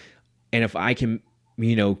period. And if I can,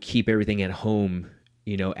 keep everything at home,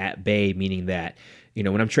 at bay, meaning that,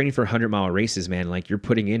 when I'm training for 100-mile races, man, like you're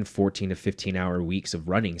putting in 14 to 15 hour weeks of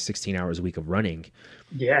running, 16 hours a week of running.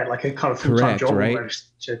 Yeah. Like a kind of full-time job, right? Almost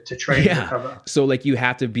to train and recover. So like you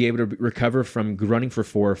have to be able to recover from running for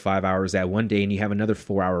 4 or 5 hours that one day, and you have another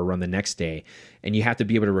 4-hour run the next day, and you have to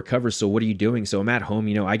be able to recover. So what are you doing? So I'm at home,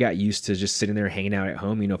 I got used to just sitting there hanging out at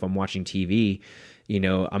home. If I'm watching TV,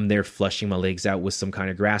 I'm there flushing my legs out with some kind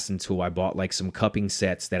of grasping tool. I bought like some cupping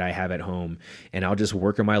sets that I have at home, and I'll just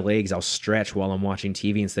work on my legs. I'll stretch while I'm watching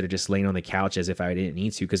TV instead of just laying on the couch as if I didn't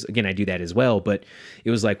need to. Because again, I do that as well. But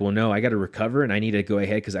it was like, well, no, I got to recover, and I need to go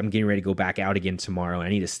ahead because I'm getting ready to go back out again tomorrow. I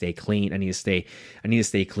need to stay clean. I need to stay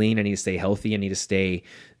clean. I need to stay healthy. I need to stay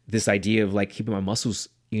this idea of like keeping my muscles,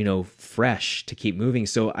 fresh to keep moving.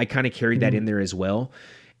 So I kind of carried that in there as well.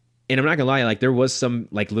 And I'm not gonna lie, like there was some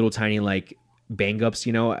like little tiny like bang ups,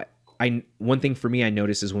 one thing for me I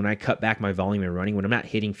noticed is when I cut back my volume in running, when I'm not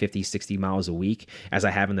hitting 50, 60 miles a week as I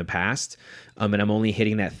have in the past, and I'm only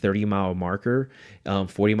hitting that 30-mile marker,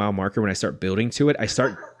 40-mile marker, when I start building to it, I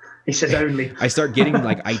start He says only. I start getting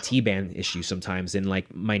like IT band issues sometimes, and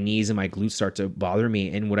like my knees and my glutes start to bother me.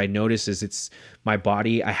 And what I notice is it's my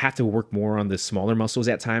body. I have to work more on the smaller muscles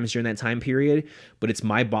at times during that time period, but it's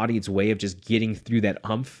my body's way of just getting through that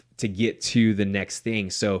humph to get to the next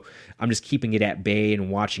thing. So I'm just keeping it at bay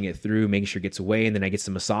and watching it through, making sure it gets away. And then I get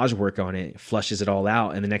some massage work on it, flushes it all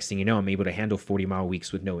out. And the next thing you know, I'm able to handle 40-mile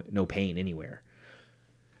weeks with no pain anywhere.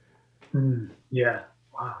 Yeah.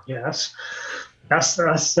 Wow. Yeah. That's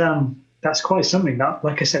quite something. That,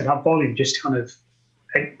 like I said, that volume just kind of.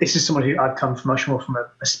 This is someone who I've come from much more from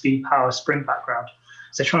a speed, power, sprint background.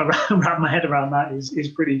 So trying to wrap my head around that is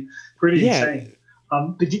pretty insane.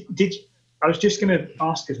 But did I was just going to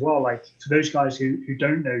ask as well, like for those guys who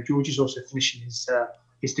don't know, George is also finishing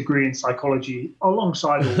his degree in psychology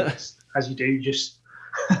alongside all this, as you do, just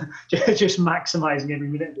maximizing every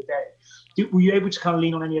minute of the day. Were you able to kind of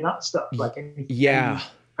lean on any of that stuff? Like anything? Yeah.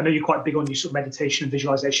 I know you're quite big on your sort of meditation and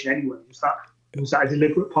visualization anyway. Was that a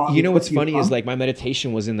deliberate part? You know what's funny is like my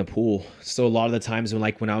meditation was in the pool. So a lot of the times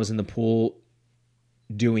when I was in the pool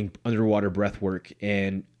doing underwater breath work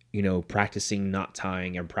and, you know, practicing knot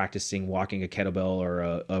tying and practicing walking a kettlebell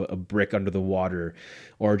or a brick under the water,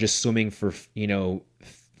 or just swimming for, you know,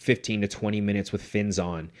 15 to 20 minutes with fins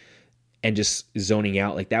on and just zoning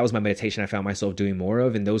out, like that was my meditation I found myself doing more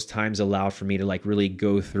of. And those times allowed for me to like really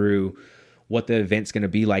go through what the event's going to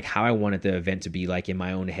be like, how I wanted the event to be like in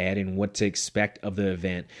my own head, and what to expect of the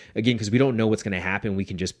event. Again, because we don't know what's going to happen. We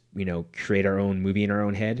can just, you know, create our own movie in our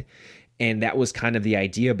own head. And that was kind of the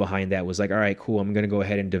idea behind that, was like, all right, cool. I'm going to go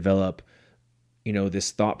ahead and develop, you know,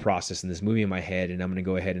 this thought process and this movie in my head, and I'm going to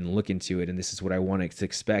go ahead and look into it. And this is what I want to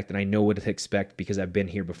expect. And I know what to expect because I've been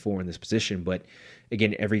here before in this position. But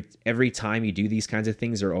again, every time you do these kinds of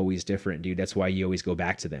things are always different, dude. That's why you always go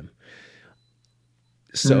back to them.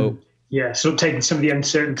 So yeah, so taking some of the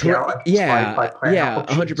uncertainty out. Yeah,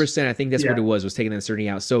 100%. I think that's what it was taking the uncertainty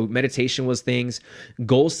out. So meditation was things.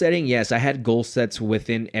 Goal setting, yes, I had goal sets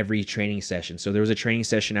within every training session. So there was a training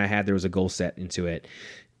session I had, there was a goal set into it.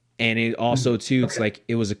 And it also too, it's like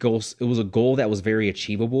it was a goal that was very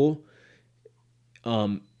achievable.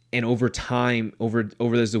 And over time, over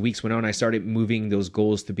as the weeks went on, I started moving those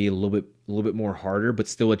goals to be a little bit more harder, but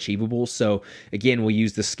still achievable. So again, we'll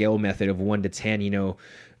use the scale method of 1 to 10, you know.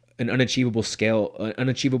 An unachievable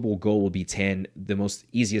goal will be 10. The most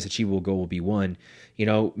easiest achievable goal will be 1. You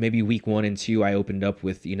know, maybe week 1 and 2, I opened up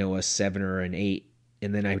with, you know, a 7 or an 8.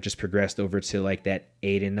 And then I just progressed over to like that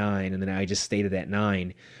 8 and 9. And then I just stayed at that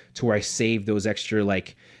 9 to where I saved those extra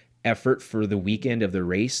like effort for the weekend of the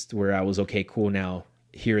race, where I was, okay, cool. Now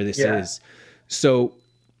here this is. So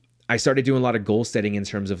I started doing a lot of goal setting in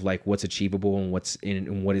terms of like what's achievable and what's in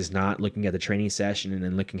and what is not, looking at the training session and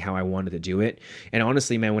then looking how I wanted to do it. And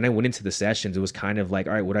honestly, man, when I went into the sessions, it was kind of like,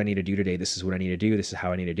 all right, what do I need to do today? This is what I need to do. This is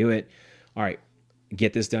how I need to do it. All right,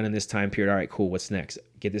 get this done in this time period. All right, cool. What's next?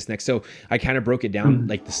 Get this next. So I kind of broke it down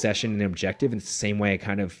like the session and objective. And it's the same way I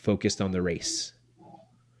kind of focused on the race.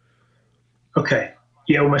 Okay.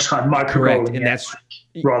 Yeah, almost kind of micro. Correct. And that's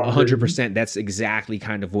 100%. That's exactly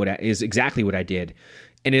kind of what I did.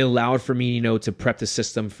 And it allowed for me, you know, to prep the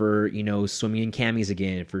system for, you know, swimming in camis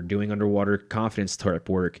again, for doing underwater confidence type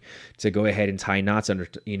work, to go ahead and tie knots under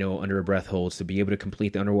a breath hold, to be able to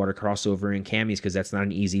complete the underwater crossover in camis, because that's not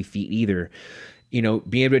an easy feat either. You know,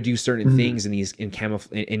 being able to do certain things in these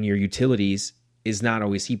in your utilities is not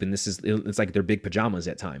always cheap, and it's like they're big pajamas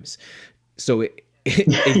at times. So it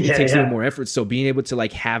takes a little more effort. So being able to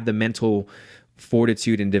like have the mental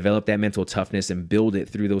fortitude and develop that mental toughness and build it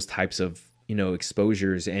through those types of, you know,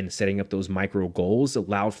 exposures and setting up those micro goals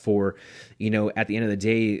allowed for, you know, at the end of the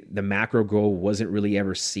day, the macro goal wasn't really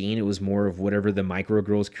ever seen. It was more of whatever the micro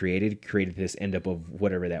goals created this end up of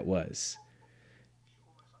whatever that was.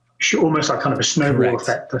 Almost like kind of a snowball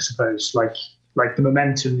effect, I suppose. Like the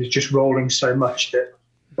momentum is just rolling so much that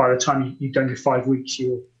by the time you've done your 5 weeks,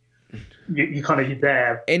 you're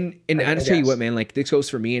there. And I'll tell you what, man, like this goes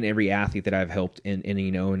for me and every athlete that I've helped and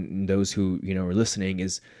you know, and those who, you know, are listening,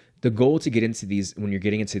 is the goal to get into these, when you're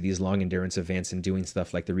getting into these long endurance events and doing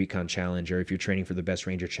stuff like the Recon Challenge, or if you're training for the Best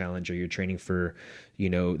Ranger Challenge, or you're training for,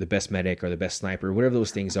 you know, the Best Medic or the Best Sniper, whatever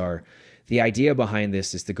those things are, the idea behind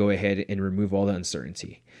this is to go ahead and remove all the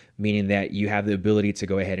uncertainty, meaning that you have the ability to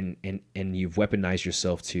go ahead and you've weaponized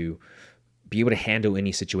yourself to be able to handle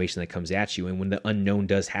any situation that comes at you. And when the unknown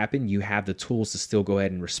does happen, you have the tools to still go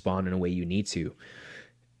ahead and respond in a way you need to.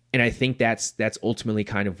 And I think that's ultimately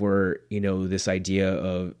kind of where, you know, this idea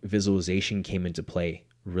of visualization came into play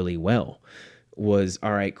really well. Was,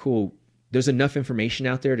 all right, cool. there's enough information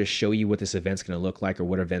out there to show you what this event's going to look like or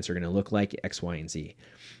what events are going to look like, X, Y, and Z.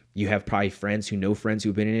 You have probably friends who know friends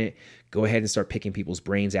who've been in it. Go ahead and start picking people's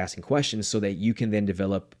brains, asking questions so that you can then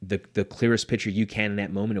develop the clearest picture you can in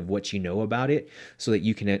that moment of what you know about it so that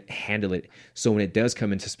you can handle it. So when it does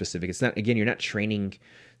come into specific, it's not, again, you're not training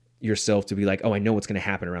yourself to be like, oh, I know what's going to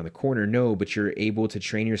happen around the corner. No, but you're able to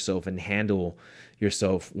train yourself and handle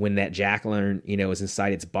yourself when that jack-o'-lantern, is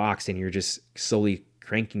inside its box and you're just slowly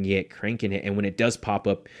cranking it. And when it does pop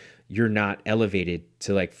up, you're not elevated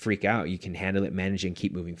to like freak out. You can handle it, manage it, and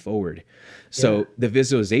keep moving forward. So the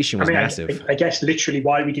visualization was massive. I guess literally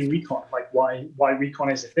why we do recon, like why recon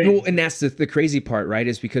is a thing. Well, and that's the crazy part, right?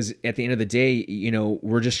 Is because at the end of the day,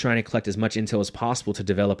 we're just trying to collect as much intel as possible to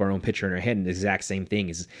develop our own picture in our head. And the exact same thing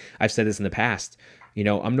is, I've said this in the past,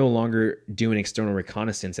 I'm no longer doing external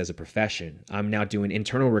reconnaissance as a profession. I'm now doing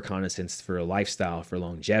internal reconnaissance for a lifestyle, for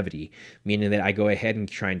longevity, meaning that I go ahead and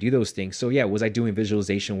try and do those things. So yeah, was I doing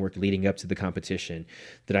visualization work leading up to the competition?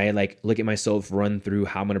 Did I look at myself, run through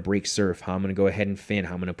how I'm going to break surf, how I'm going to go ahead and fin,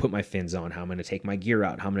 how I'm going to put my fins on, how I'm going to take my gear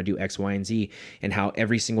out, how I'm going to do X, Y, and Z, and how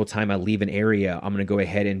every single time I leave an area, I'm going to go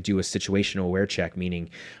ahead and do a situational aware check, meaning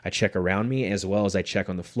I check around me as well as I check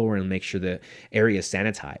on the floor and make sure the area is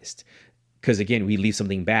sanitized. Because again, we leave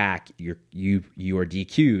something back, you are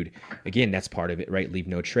DQ'd. Again, that's part of it, right? Leave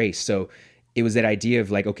no trace. So it was that idea of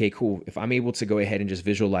like, okay, cool. If I'm able to go ahead and just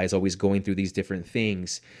visualize always going through these different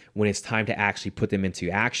things, when it's time to actually put them into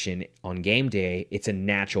action on game day, it's a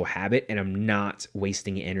natural habit and I'm not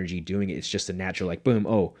wasting energy doing it. It's just a natural like, boom,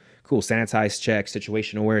 oh, cool, sanitize check,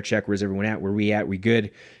 situational aware check. Where's everyone at? Where we at? We good?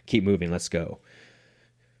 Keep moving. Let's go.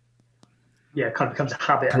 Yeah, it kind of becomes a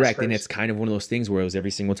habit. Correct. And it's kind of one of those things where it was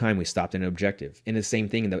every single time we stopped in an objective. And the same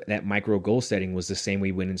thing, that micro goal setting was the same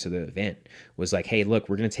way we went into the event. Was like, hey, look,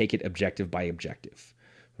 we're going to take it objective by objective.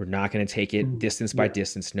 We're not going to take it distance by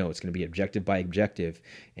distance. No, it's going to be objective by objective.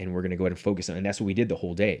 And we're going to go ahead and focus on it. And that's what we did the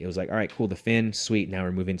whole day. It was like, all right, cool, the fin, sweet. Now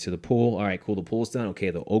we're moving to the pool. All right, cool, the pool's done. Okay,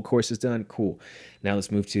 the old course is done. Cool. Now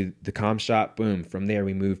let's move to the comm shop. Boom. From there,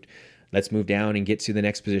 let's move down and get to the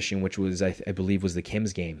next position, which was, I believe, was the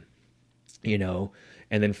Kim's game. And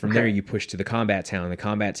then from there you push to the combat town. The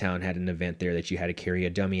combat town had an event there that you had to carry a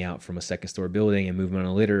dummy out from a second story building and move him on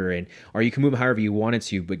a litter, or you can move him however you wanted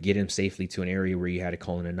to, but get him safely to an area where you had to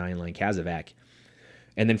call in a 9-line CASEVAC.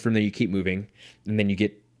 And then from there you keep moving, and then you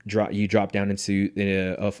drop down into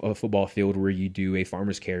a football field where you do a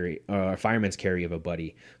fireman's carry of a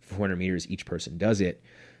buddy for 400 meters. Each person does it.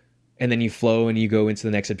 And then you flow and you go into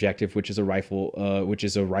the next objective, which is a rifle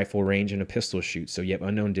range and a pistol shoot. So you have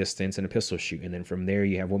unknown distance and a pistol shoot. And then from there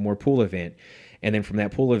you have one more pool event. And then from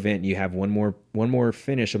that pool event, you have one more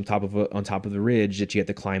finish on top of the ridge that you have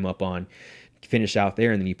to climb up on, finish out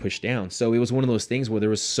there, and then you push down. So it was one of those things where there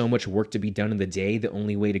was so much work to be done in the day. The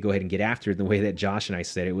only way to go ahead and get after it, the way that Josh and I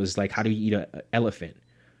said it, was like, how do you eat an elephant?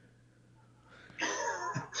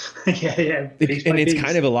 yeah. It's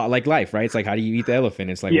kind of a lot like life, right? It's like, how do you eat the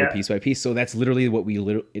elephant? It's like, piece by piece. So that's literally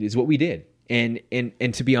it is what we did. And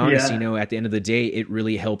to be honest, at the end of the day, it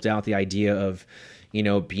really helped out the idea of,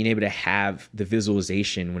 being able to have the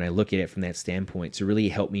visualization when I look at it from that standpoint to really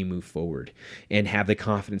help me move forward and have the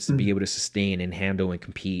confidence to be able to sustain and handle and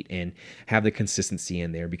compete and have the consistency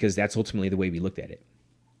in there, because that's ultimately the way we looked at it.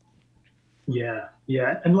 Yeah.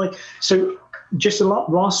 And so just a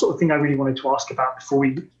last sort of thing I really wanted to ask about before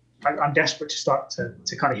I'm desperate to start to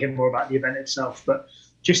kind of hear more about the event itself, but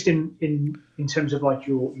just in terms of like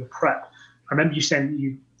your prep, I remember you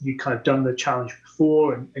saying you kind of done the challenge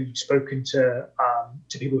before and you'd spoken to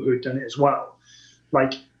people who had done it as well.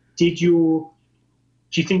 Like, do you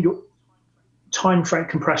think your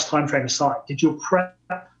compressed time frame aside,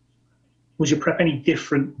 was your prep any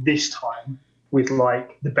different this time with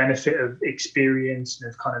like the benefit of experience and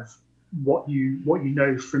of kind of what you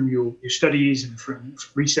know from your studies and from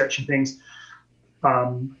research and things?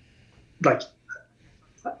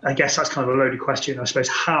 I guess that's kind of a loaded question. I suppose,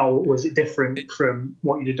 how was it different from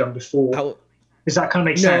what you'd done before? Does that kind of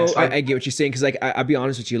make sense? No, I get what you're saying, because I'll be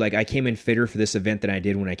honest with you, I came in fitter for this event than I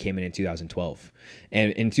did when I came in 2012.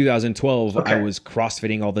 And in 2012, I was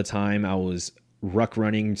CrossFitting all the time. I was ruck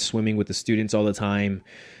running, swimming with the students all the time,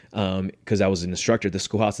 because I was an instructor at the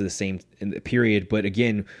schoolhouse at the same period. But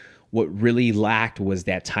again, what really lacked was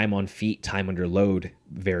that time on feet, time under load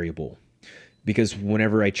variable. Because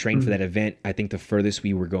whenever I trained for that event, I think the furthest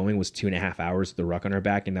we were going was 2.5 hours with the ruck on our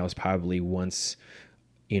back. And that was probably once,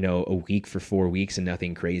 a week for 4 weeks and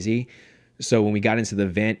nothing crazy. So when we got into the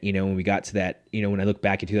event, when we got to that, when I look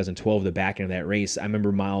back at 2012, the back end of that race, I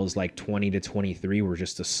remember miles like 20 to 23 were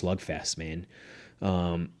just a slugfest, man.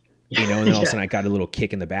 you know, and then all of a sudden I got a little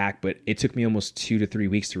kick in the back, but it took me almost 2 to 3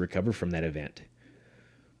 weeks to recover from that event.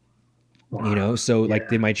 Wow. You know, so like,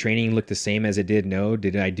 did my training look the same as it did? No.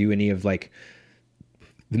 Did I do any of like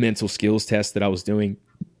the mental skills tests that I was doing?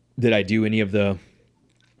 Did I do any of the,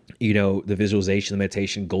 you know, the visualization, the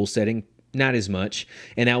meditation, goal setting? Not as much.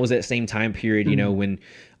 And that was that same time period, you know, when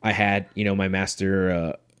I had, you know, my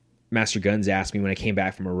master Guns asked me when I came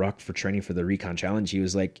back from a ruck for training for the Recon Challenge. He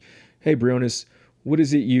was like, "Hey, Briones, what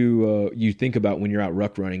is it you think about when you're out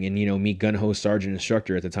ruck running?" And, you know, me, gun host, sergeant,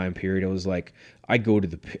 instructor at the time period, I was like, I go to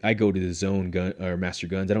the zone, gun or Master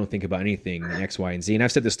Guns. I don't think about anything X, Y, and Z. And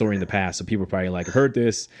I've said this story in the past, so people are probably like, heard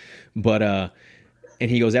this, but and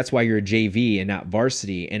he goes, "That's why you're a JV and not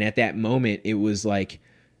varsity." And at that moment, it was like,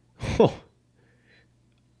 I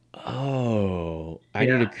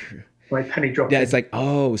need to. Like penny dropping. Yeah, it's like,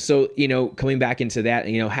 oh, so, you know, coming back into that,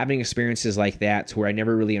 you know, having experiences like that to where I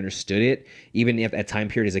never really understood it, even if at time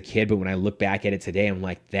period as a kid, but when I look back at it today, I'm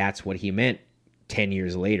like, that's what he meant 10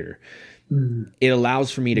 years later. It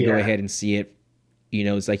allows for me to go ahead and see it. You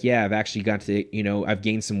know, it's like, yeah, I've actually got to, you know, I've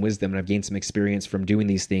gained some wisdom and I've gained some experience from doing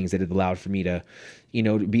these things that have allowed for me to, you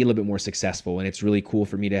know, to be a little bit more successful. And it's really cool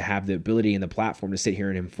for me to have the ability and the platform to sit here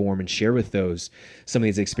and inform and share with some of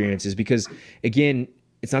these experiences, because again,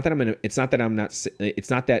 it's not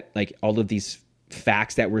that like all of these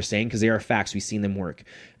facts that we're saying, because they are facts, we've seen them work,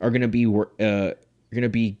 are going to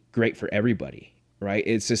be great for everybody, right?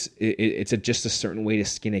 It's just, it's just a certain way to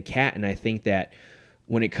skin a cat. And I think that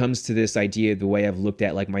when it comes to this idea, the way I've looked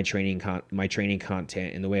at like my training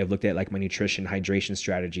content, and the way I've looked at like my nutrition, hydration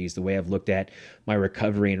strategies, the way I've looked at my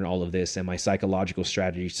recovery and all of this, and my psychological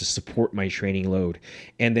strategies to support my training load.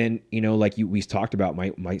 And then, you know, like we talked about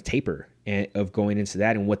my taper and of going into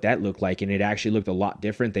that and what that looked like. And it actually looked a lot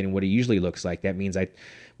different than what it usually looks like. That means I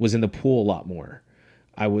was in the pool a lot more.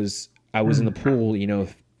 I was in the pool, you know,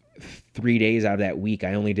 3 days out of that week.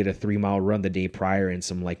 I only did a 3-mile run the day prior and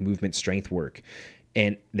some like movement strength work.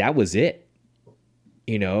 And that was it,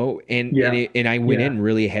 you know, and I went in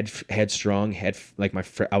really headstrong, I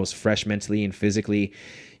was fresh mentally and physically.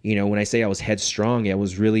 You know, when I say I was headstrong, I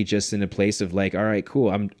was really just in a place of like, all right,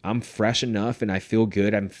 cool. I'm fresh enough and I feel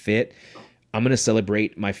good. I'm fit. I'm going to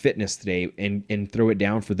celebrate my fitness today and throw it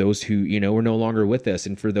down for those who, you know, are no longer with us.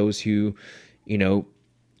 And for those who, you know,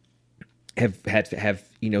 have,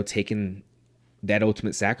 you know, taken that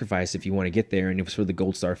ultimate sacrifice, if you want to get there. And it was for the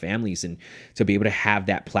Gold Star families, and to be able to have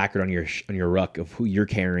that placard on your ruck of who you're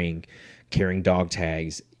carrying dog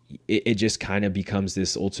tags, it just kind of becomes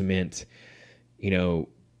this ultimate, you know,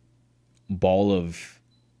 ball of,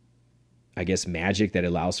 I guess, magic that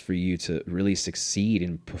allows for you to really succeed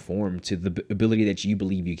and perform to the ability that you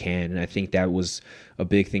believe you can. And I think that was a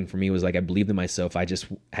big thing for me, was like, I believed in myself. I just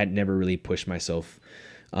had never really pushed myself,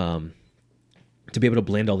 to be able to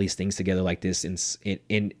blend all these things together like this in this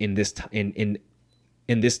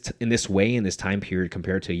way, in this time period,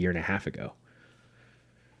 compared to a year and a half ago.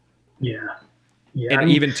 Yeah.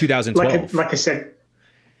 And even 2012. Like I said,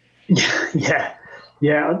 yeah.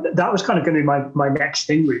 That was kind of going to be my next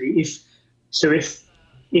thing, really.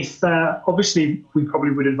 If obviously we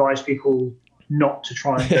probably would advise people not to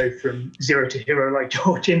try and go from zero to hero like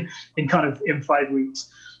George in 5 weeks,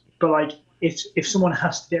 but like, if someone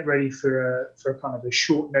has to get ready for a kind of a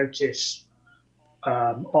short notice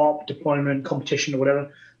ARP deployment, competition or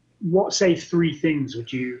whatever, what, say, 3 things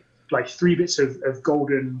would you, like 3 bits of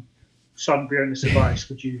golden Sergeant Briones advice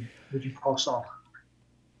would you pass on?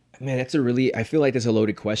 Man, I feel like that's a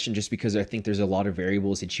loaded question, just because I think there's a lot of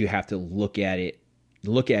variables that you have to look at it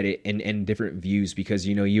in different views, because,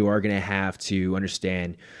 you know, you are going to have to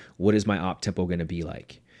understand, what is my op tempo going to be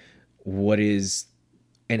like?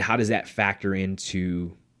 And how does that factor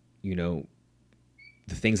into, you know,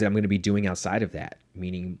 the things that I'm going to be doing outside of that?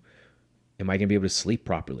 Meaning, am I going to be able to sleep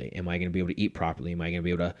properly? Am I going to be able to eat properly? Am I going to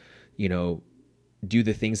be able to, you know, do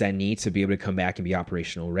the things I need to be able to come back and be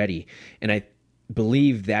operational ready? And I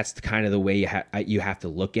believe that's kind of the way you have to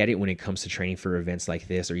look at it when it comes to training for events like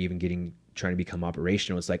this, or even trying to become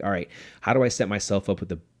operational. It's like, all right, how do I set myself up with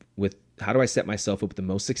the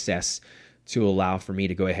most success to allow for me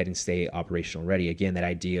to go ahead and stay operational ready? Again, that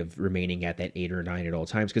idea of remaining at that 8 or 9 at all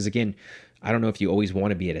times. Because again, I don't know if you always want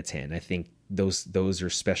to be at a 10. I think those are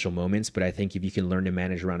special moments, but I think if you can learn to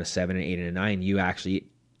manage around a 7, an 8, and a 9, you actually,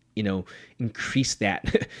 you know, increase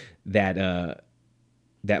that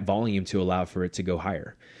that volume to allow for it to go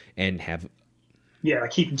higher and have. Yeah,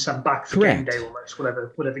 like keeping some back for Correct. Game day almost,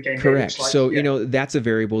 whatever game Correct. day looks like. So, you know, that's a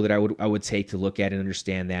variable that I would take to look at and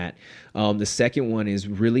understand that. The second one is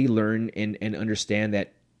really learn and understand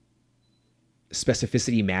that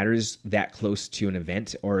specificity matters that close to an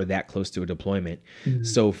event or that close to a deployment.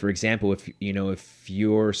 So for example, if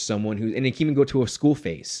you're someone who, and it can even go to a school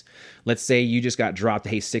phase, let's say you just got dropped,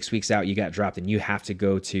 hey, 6 weeks out, you got dropped and you have to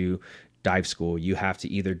go to dive school. You have to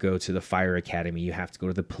either go to the fire academy, you have to go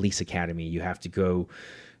to the police academy, you have to go,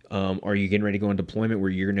 are you getting ready to go on deployment where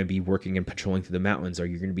you're going to be working and patrolling through the mountains? Are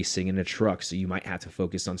you going to be sitting in a truck? So you might have to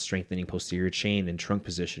focus on strengthening posterior chain and trunk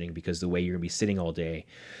positioning because the way you're going to be sitting all day,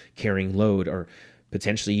 carrying load, or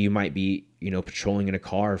potentially you might be, patrolling in a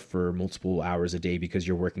car for multiple hours a day because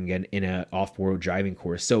you're working in a off-road driving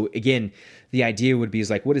course. So again, the idea would be is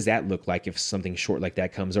like, what does that look like if something short like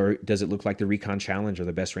that comes, or does it look like the Recon Challenge or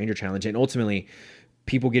the Best Ranger Challenge? And ultimately,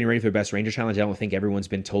 people getting ready for the Best Ranger Challenge, I don't think everyone's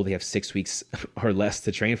been told they have 6 weeks or less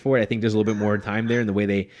to train for it. I think there's a little bit more time there in the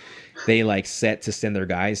way they like set to send their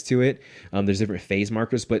guys to it. There's different phase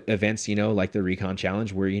markers, but events, like the Recon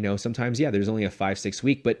Challenge where, sometimes, there's only a 5-6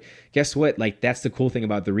 week, but guess what? Like, that's the cool thing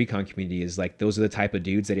about the Recon community is like, those are the type of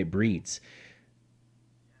dudes that it breeds.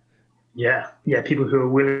 Yeah. People who are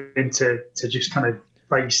willing to just kind of,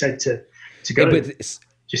 like you said, to go.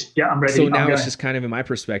 I'm ready. So now it's just kind of in my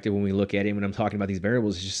perspective when we look at it, when I'm talking about these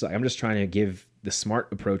variables, it's just like, I'm just trying to give the smart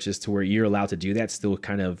approaches to where you're allowed to do that, still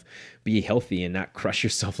kind of be healthy and not crush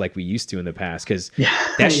yourself like we used to in the past. Cause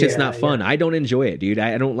that shit's not fun. I don't enjoy it, dude.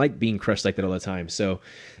 I don't like being crushed like that all the time. So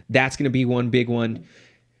that's going to be one big one.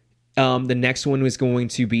 The next one was going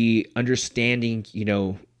to be understanding,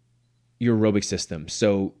 your aerobic system.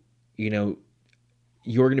 So, you're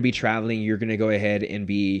going to be traveling, you're going to go ahead and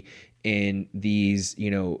be in these,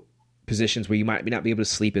 positions where you might not be able to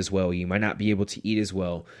sleep as well. You might not be able to eat as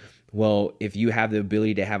well. Well, if you have the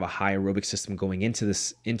ability to have a high aerobic system going into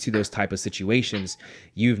those type of situations,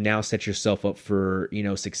 you've now set yourself up for,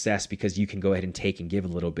 success because you can go ahead and take and give a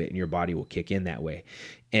little bit and your body will kick in that way.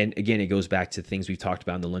 And again, it goes back to things we've talked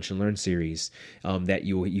about in the Lunch and Learn series that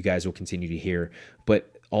you guys will continue to hear.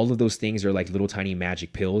 But all of those things are like little tiny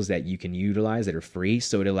magic pills that you can utilize that are free.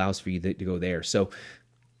 So it allows for you to go there. So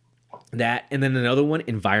that, and then another one,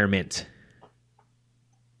 environment.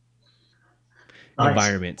 Nice.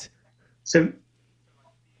 Environment. So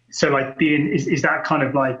like is that kind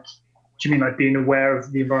of like, do you mean like being aware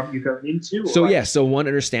of the environment you're going into? So one,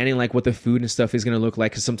 understanding like what the food and stuff is going to look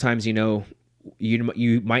like. Cause sometimes,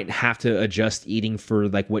 you might have to adjust eating for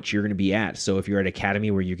like what you're going to be at. So if you're at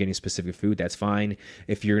academy where you're getting specific food, that's fine.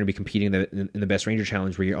 If you're going to be competing in the Best Ranger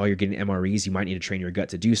Challenge where you're getting MREs, you might need to train your gut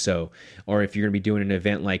to do so. Or if you're going to be doing an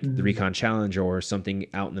event like the Recon Challenge or something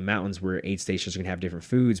out in the mountains where aid stations are going to have different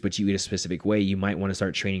foods, but you eat a specific way, you might want to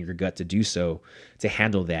start training your gut to do so, to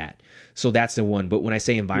handle that. So that's the one. But when I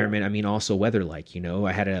say environment, I mean also weather. Like,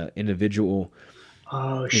 I had an individual.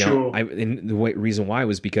 Oh, sure. And the reason why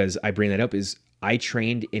was because I bring that up is I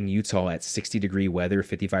trained in Utah at 60-degree weather,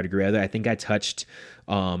 55-degree weather. I think I touched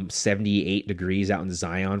 78 degrees out in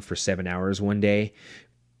Zion for 7 hours one day,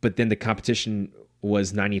 but then the competition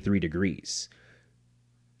was 93 degrees.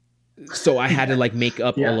 So I had to like make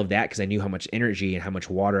up all of that because I knew how much energy and how much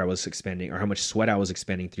water I was expending or how much sweat I was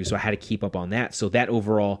expending through. So I had to keep up on that. So that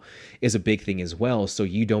overall is a big thing as well. So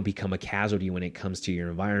you don't become a casualty when it comes to your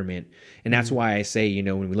environment. And that's why I say,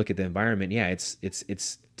 when we look at the environment,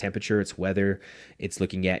 it's temperature, it's weather, it's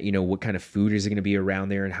looking at, what kind of food is going to be around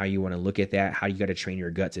there and how you want to look at that, how you got to train your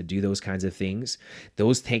gut to do those kinds of things.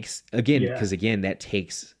 Those takes, that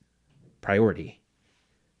takes priority.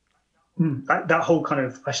 That whole kind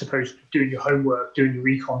of, I suppose, doing your homework, doing your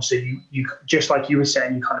recon, so you just like you were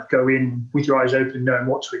saying, you kind of go in with your eyes open, knowing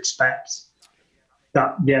what to expect.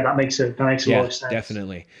 That makes a lot of sense.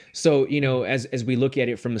 Definitely. So as we look at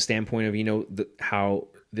it from the standpoint of how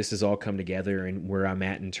this has all come together and where I'm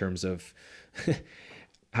at in terms of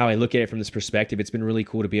how I look at it from this perspective, it's been really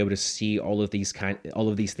cool to be able to see all of these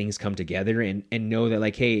things come together and know that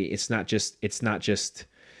like, hey, it's not just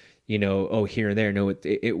here and there. No,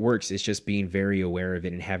 it works. It's just being very aware of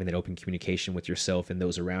it and having that open communication with yourself and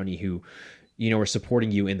those around you who, are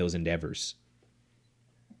supporting you in those endeavors.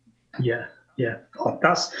 Yeah. Oh,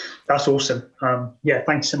 that's awesome.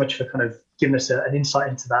 Thanks so much for kind of giving us an insight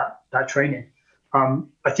into that training.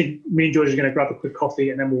 I think me and George are going to grab a quick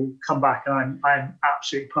coffee and then we'll come back. And I'm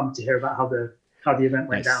absolutely pumped to hear about how the event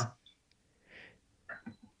went down.